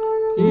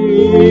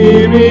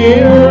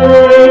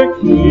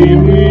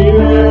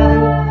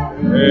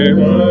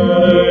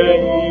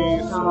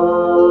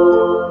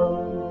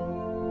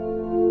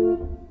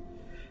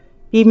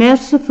 Be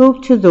merciful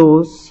to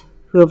those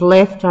who have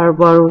left our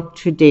world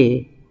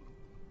today.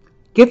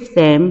 Give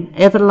them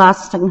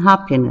everlasting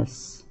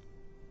happiness.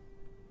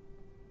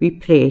 We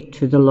pray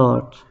to the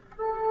Lord.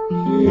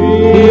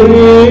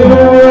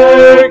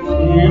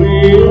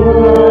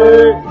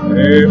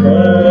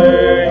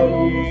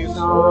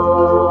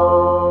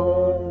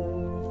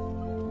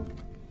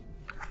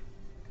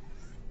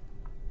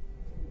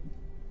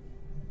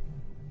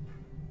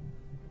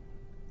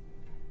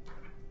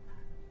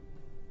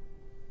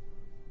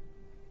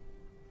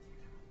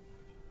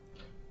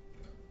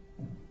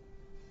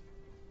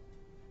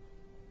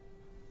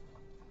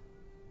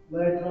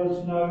 Let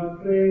us now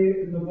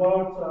pray in the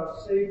words our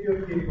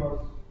Saviour gave us.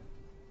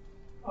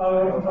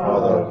 Our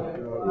Father,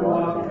 who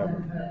art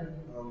in heaven,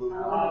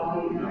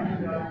 hallowed be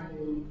thy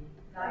name.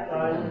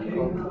 Thy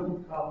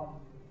kingdom come.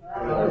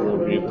 Thy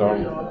will be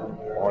done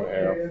on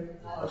earth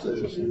as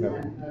it is in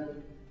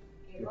heaven.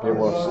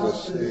 Give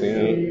us this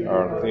day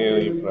our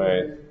daily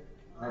bread,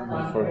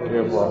 and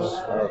forgive us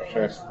our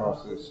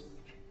trespasses,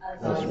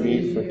 as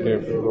we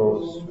forgive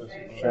those who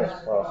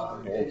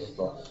trespass against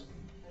us.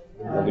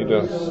 And lead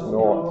us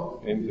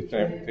not into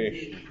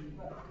temptation,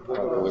 but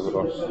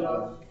deliver us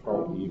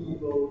from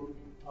evil.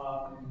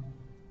 Amen.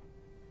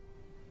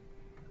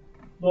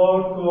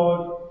 Lord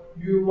God,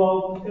 you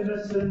love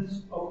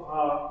innocence of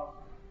heart,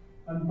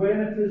 and when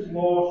it is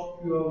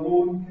lost, you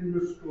alone can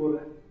restore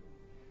it.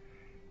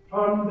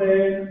 Turn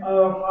then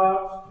our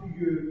hearts to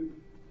you,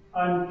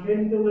 and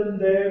kindle in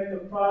them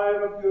the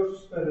fire of your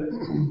Spirit,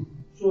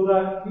 so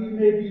that we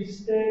may be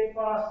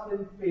steadfast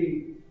in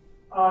faith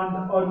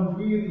and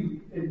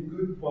unwearied in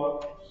good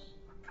works.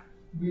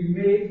 We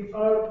make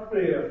our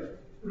prayer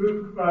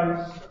through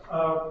Christ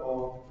our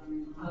Lord.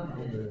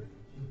 Amen.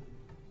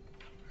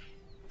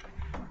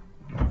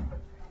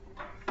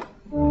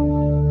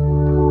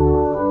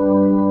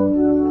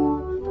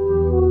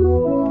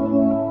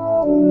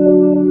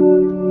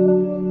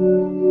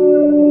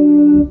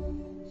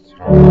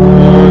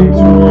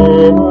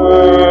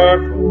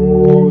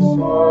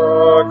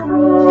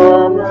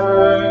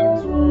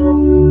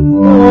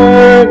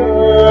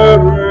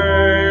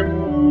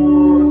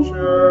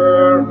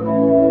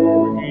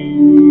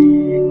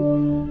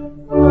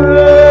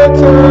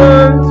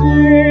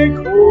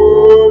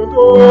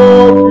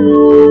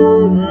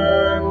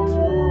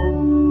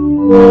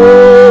 Oh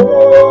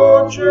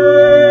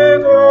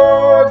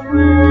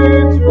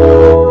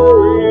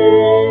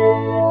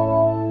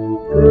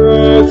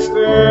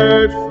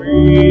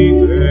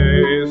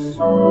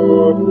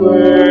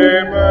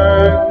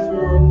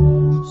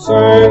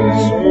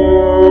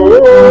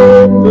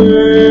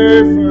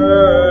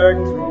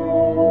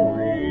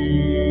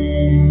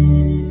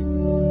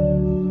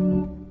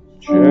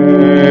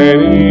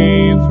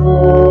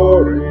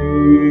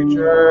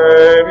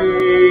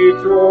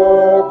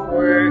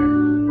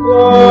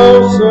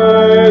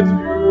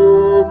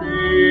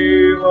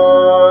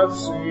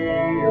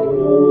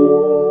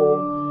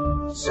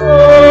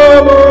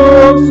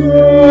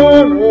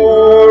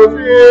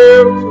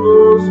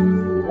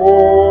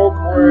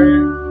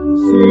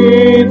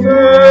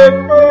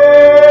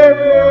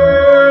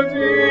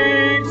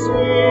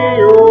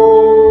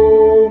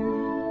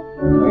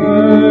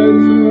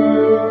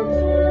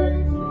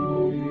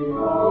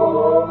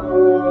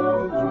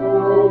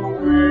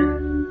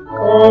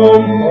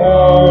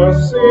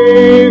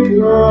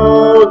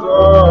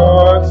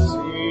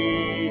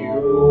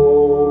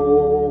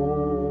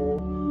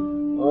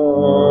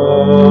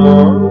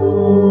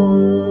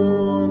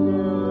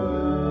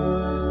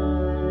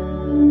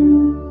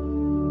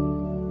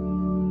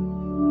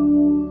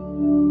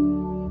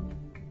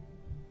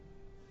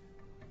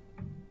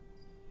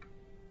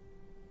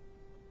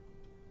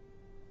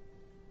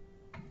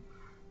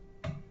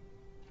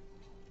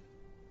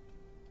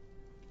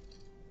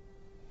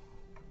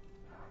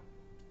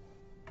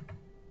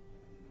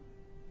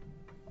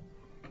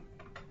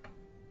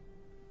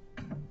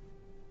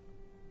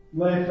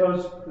Let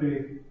us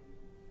pray.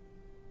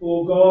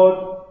 O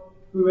God,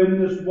 who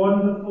in this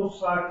wonderful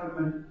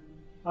sacrament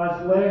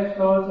has left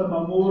us a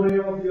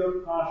memorial of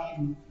your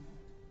passion,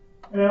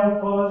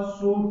 help us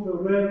so to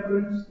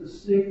reverence the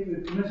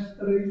sacred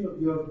mysteries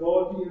of your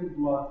body and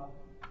blood,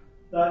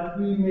 that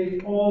we may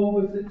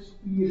always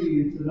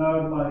experience in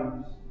our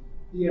lives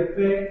the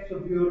effects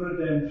of your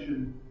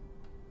redemption,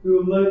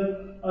 who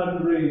live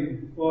and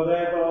reign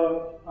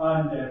forever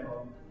and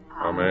ever.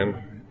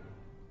 Amen.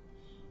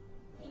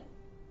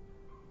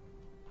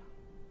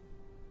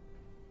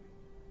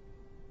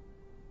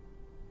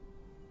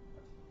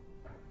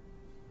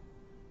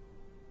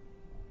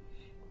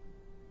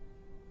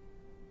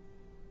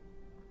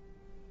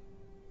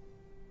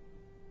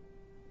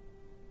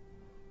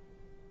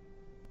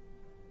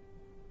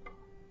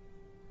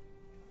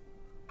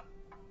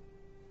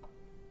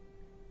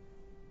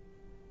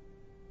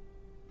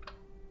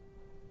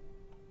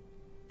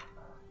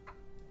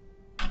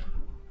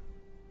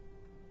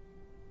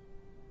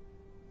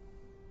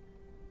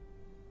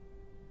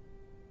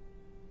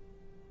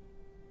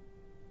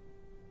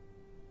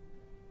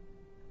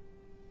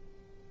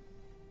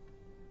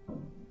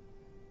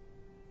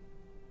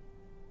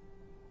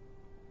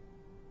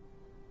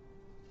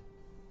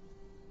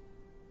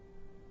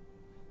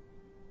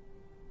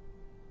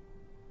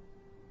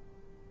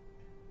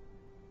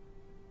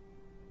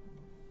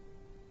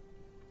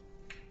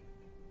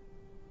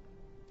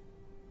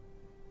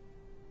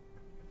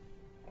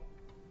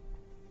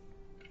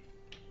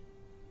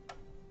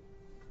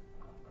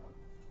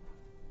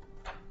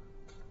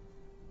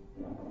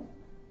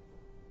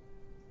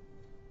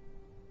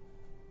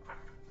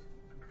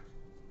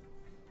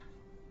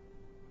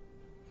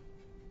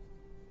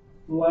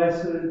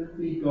 Blessed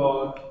be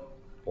God.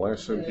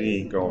 Blessed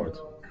be God.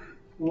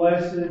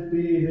 Blessed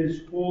be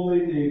his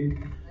holy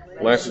name.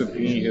 Blessed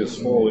be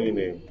his holy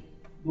name.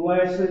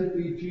 Blessed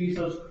be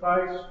Jesus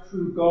Christ,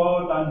 true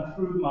God and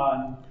true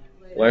man.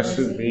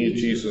 Blessed be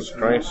Jesus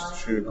Christ,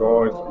 true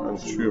God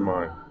and true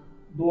man.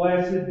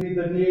 Blessed be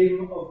the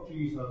name of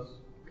Jesus.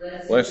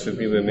 Blessed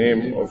be the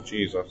name of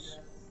Jesus.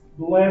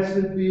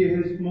 Blessed be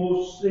his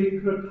most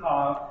sacred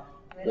heart.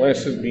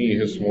 Blessed be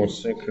his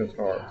most sacred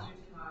heart.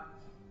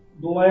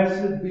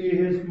 Blessed be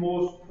his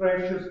most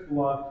precious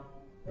blood.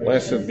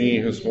 Blessed be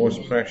his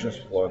most precious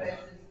blood.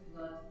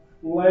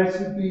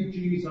 Blessed be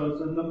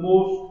Jesus in the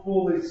most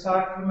holy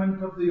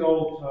sacrament of the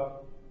altar.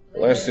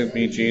 Blessed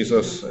be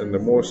Jesus in the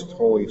most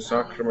holy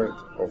sacrament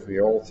of the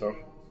altar.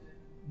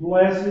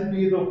 Blessed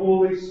be the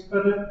Holy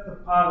Spirit, the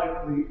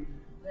Paraclete.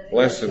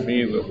 Blessed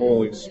be the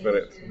Holy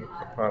Spirit, the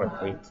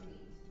Paraclete.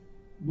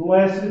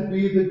 Blessed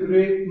be the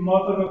great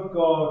Mother of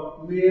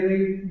God,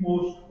 Mary,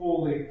 most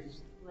holy.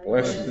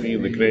 Blessed be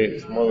the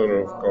great Mother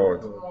of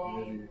God,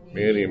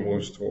 Mary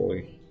most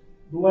holy.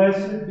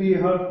 Blessed be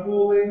her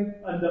holy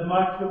and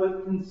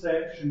immaculate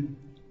conception.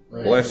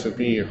 Blessed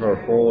be her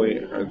holy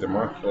and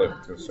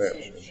immaculate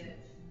conception.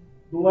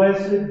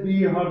 Blessed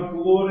be her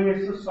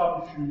glorious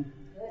assumption.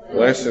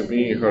 Blessed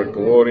be her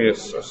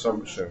glorious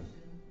assumption.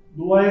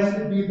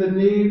 Blessed be the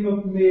name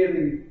of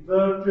Mary,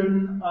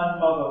 Virgin and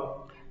Mother.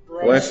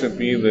 Blessed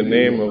be the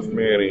name of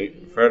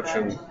Mary,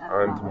 Virgin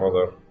and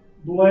Mother.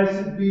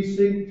 Blessed be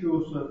Saint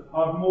Joseph,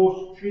 her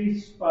most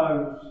chaste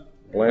spouse.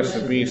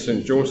 Blessed be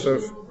Saint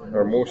Joseph,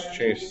 her most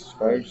chaste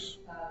spouse.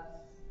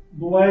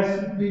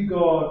 Blessed be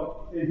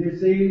God in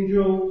his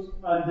angels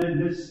and in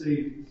his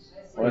saints.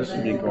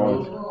 Blessed be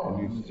God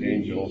in his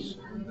angels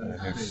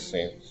and his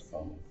saints.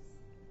 Amen.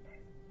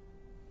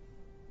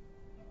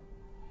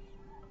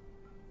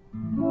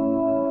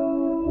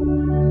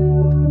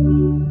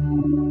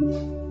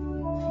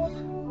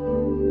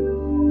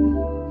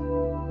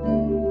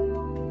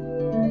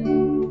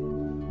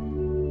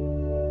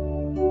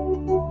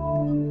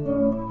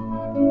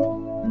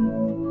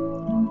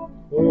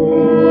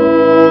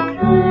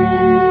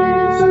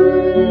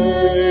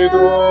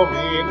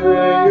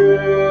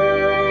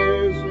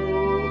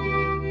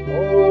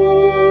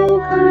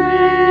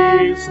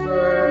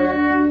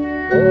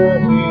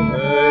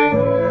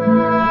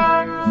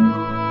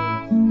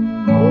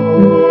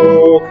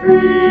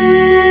 Christ.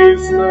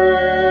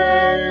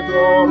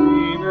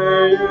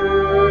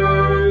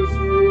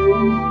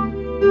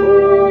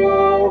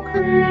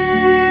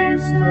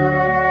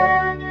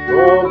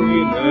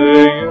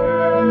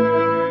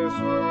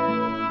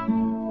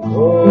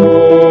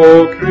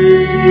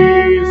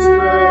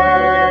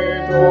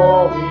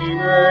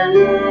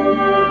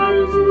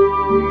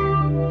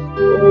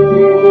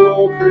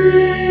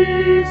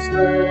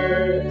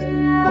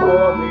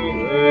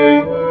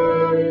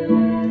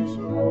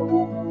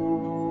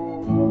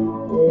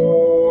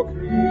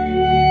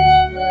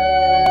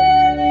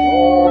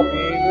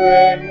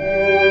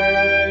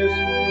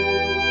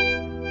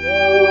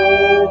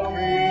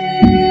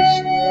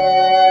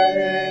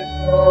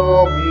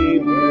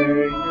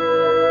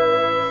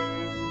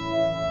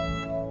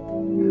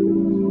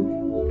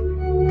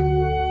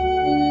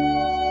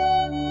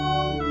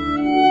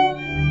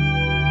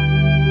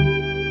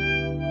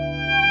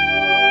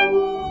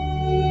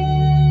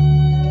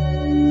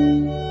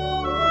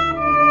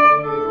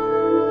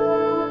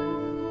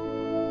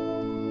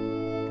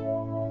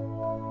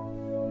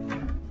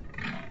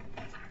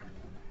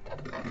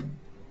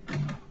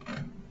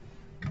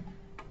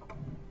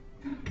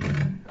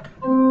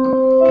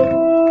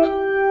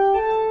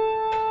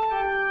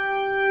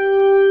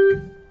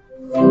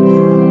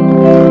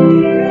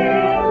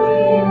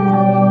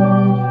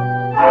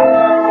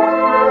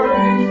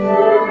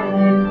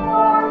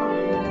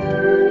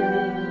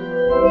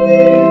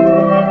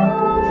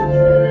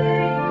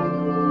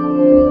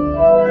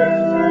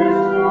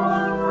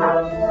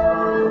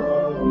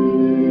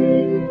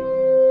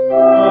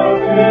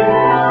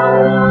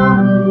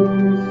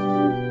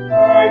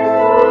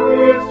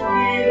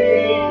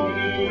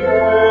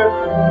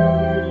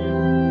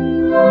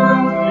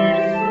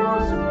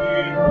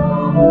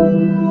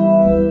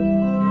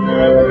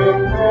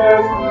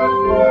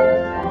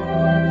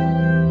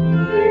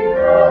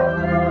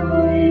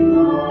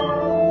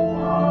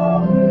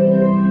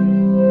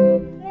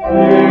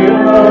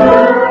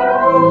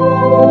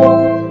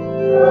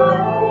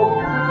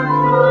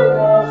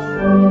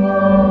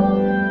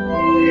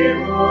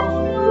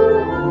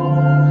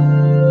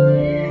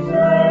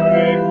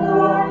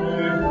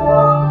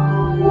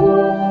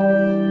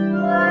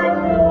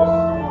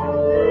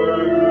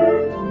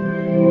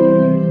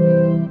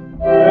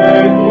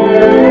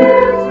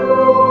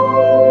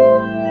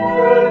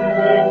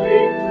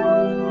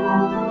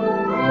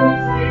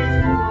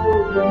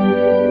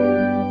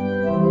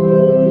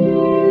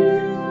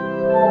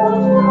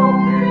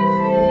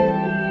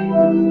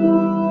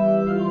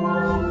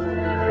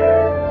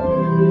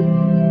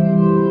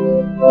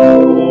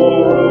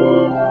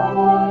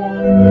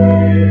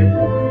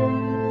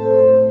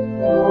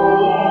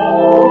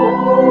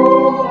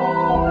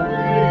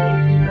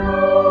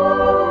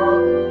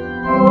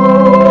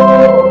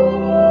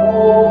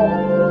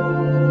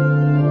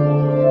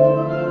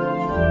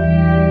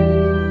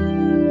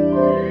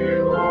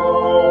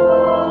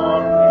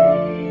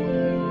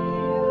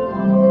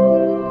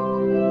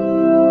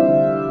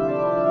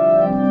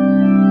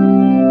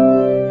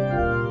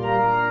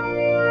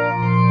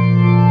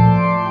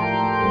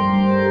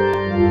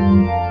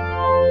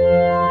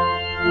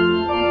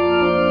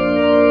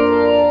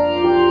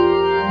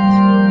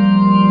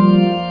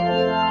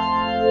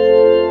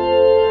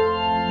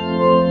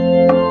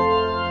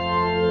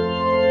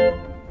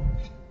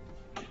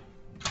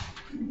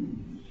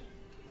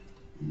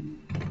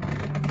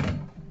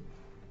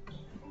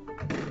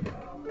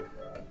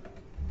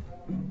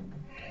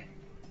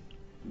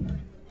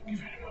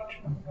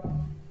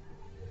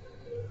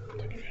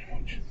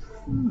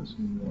 Yes,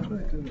 I'll try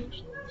to do that.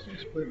 It's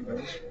nice playing with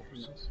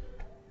that.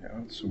 Yeah,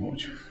 that's so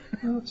much.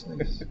 Oh, that's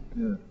nice.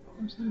 Yeah,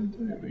 that's nice.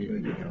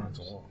 Yeah, that's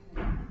a lot.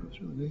 That's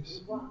really nice.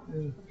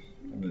 Yeah.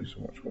 Thank you so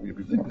much. What have you I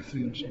been think the working?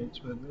 3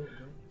 instruments went well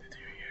done.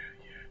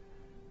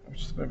 It was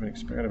just a bit of an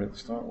experiment to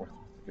start with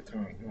the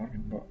guitar, you know what I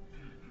mean? But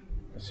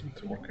it seemed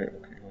to work out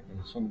okay, like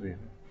on Sunday.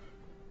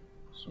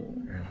 So it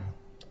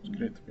was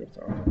great to be able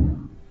to add it.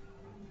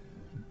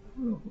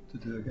 Well, hope to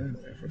do again.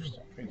 If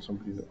I find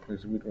somebody that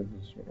plays the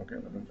woodwinds, I'll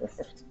get them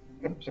involved.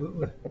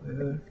 Absolutely.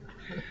 Yeah.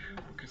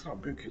 Because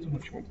that book, I don't know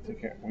if you want to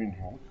take it away and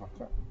have a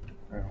look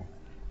at it.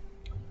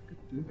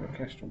 The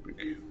orchestral book.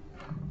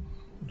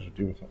 What does it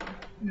do with it?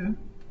 Yeah.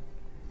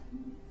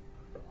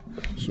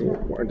 So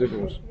what I did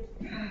was,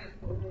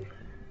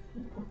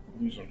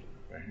 these are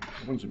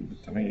the ones that we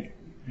did tonight.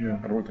 Yeah.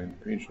 I wrote down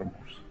page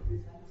numbers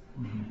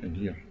in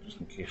here, just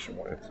in case you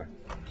wanted to,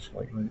 just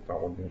like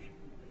that one there.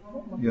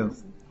 Yeah.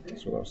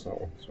 So that's that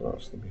one. So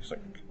that's the basic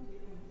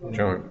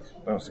chant.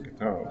 That's the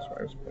guitar. That's what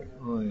I was playing.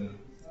 Oh,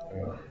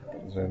 yeah.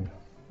 And then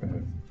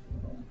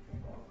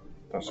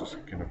that's just a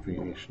kind of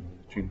variation of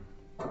the tune.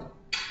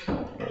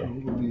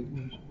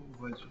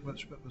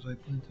 Which bit was I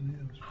playing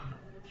tonight?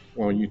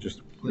 Well, you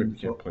just Playing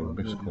kept playing top part,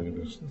 basically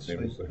yeah. the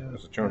same as Yeah.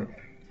 the chant.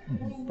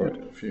 But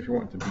if you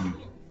wanted to be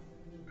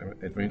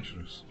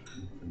adventurous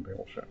and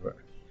belch a bit,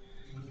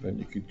 then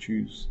you could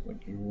choose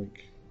like you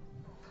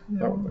you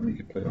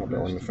could play that bit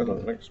on the fiddle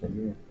the next one,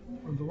 you know.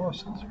 On the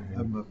last one,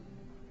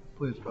 I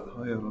played a bit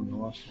higher on the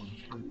last one.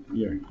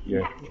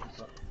 Yeah.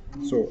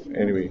 So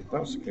anyway,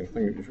 that's the kind of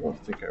thing. If you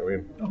want to take it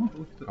away,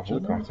 have a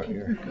look at it.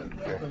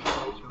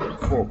 Yeah.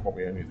 Follow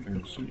probably anything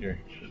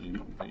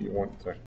that you want to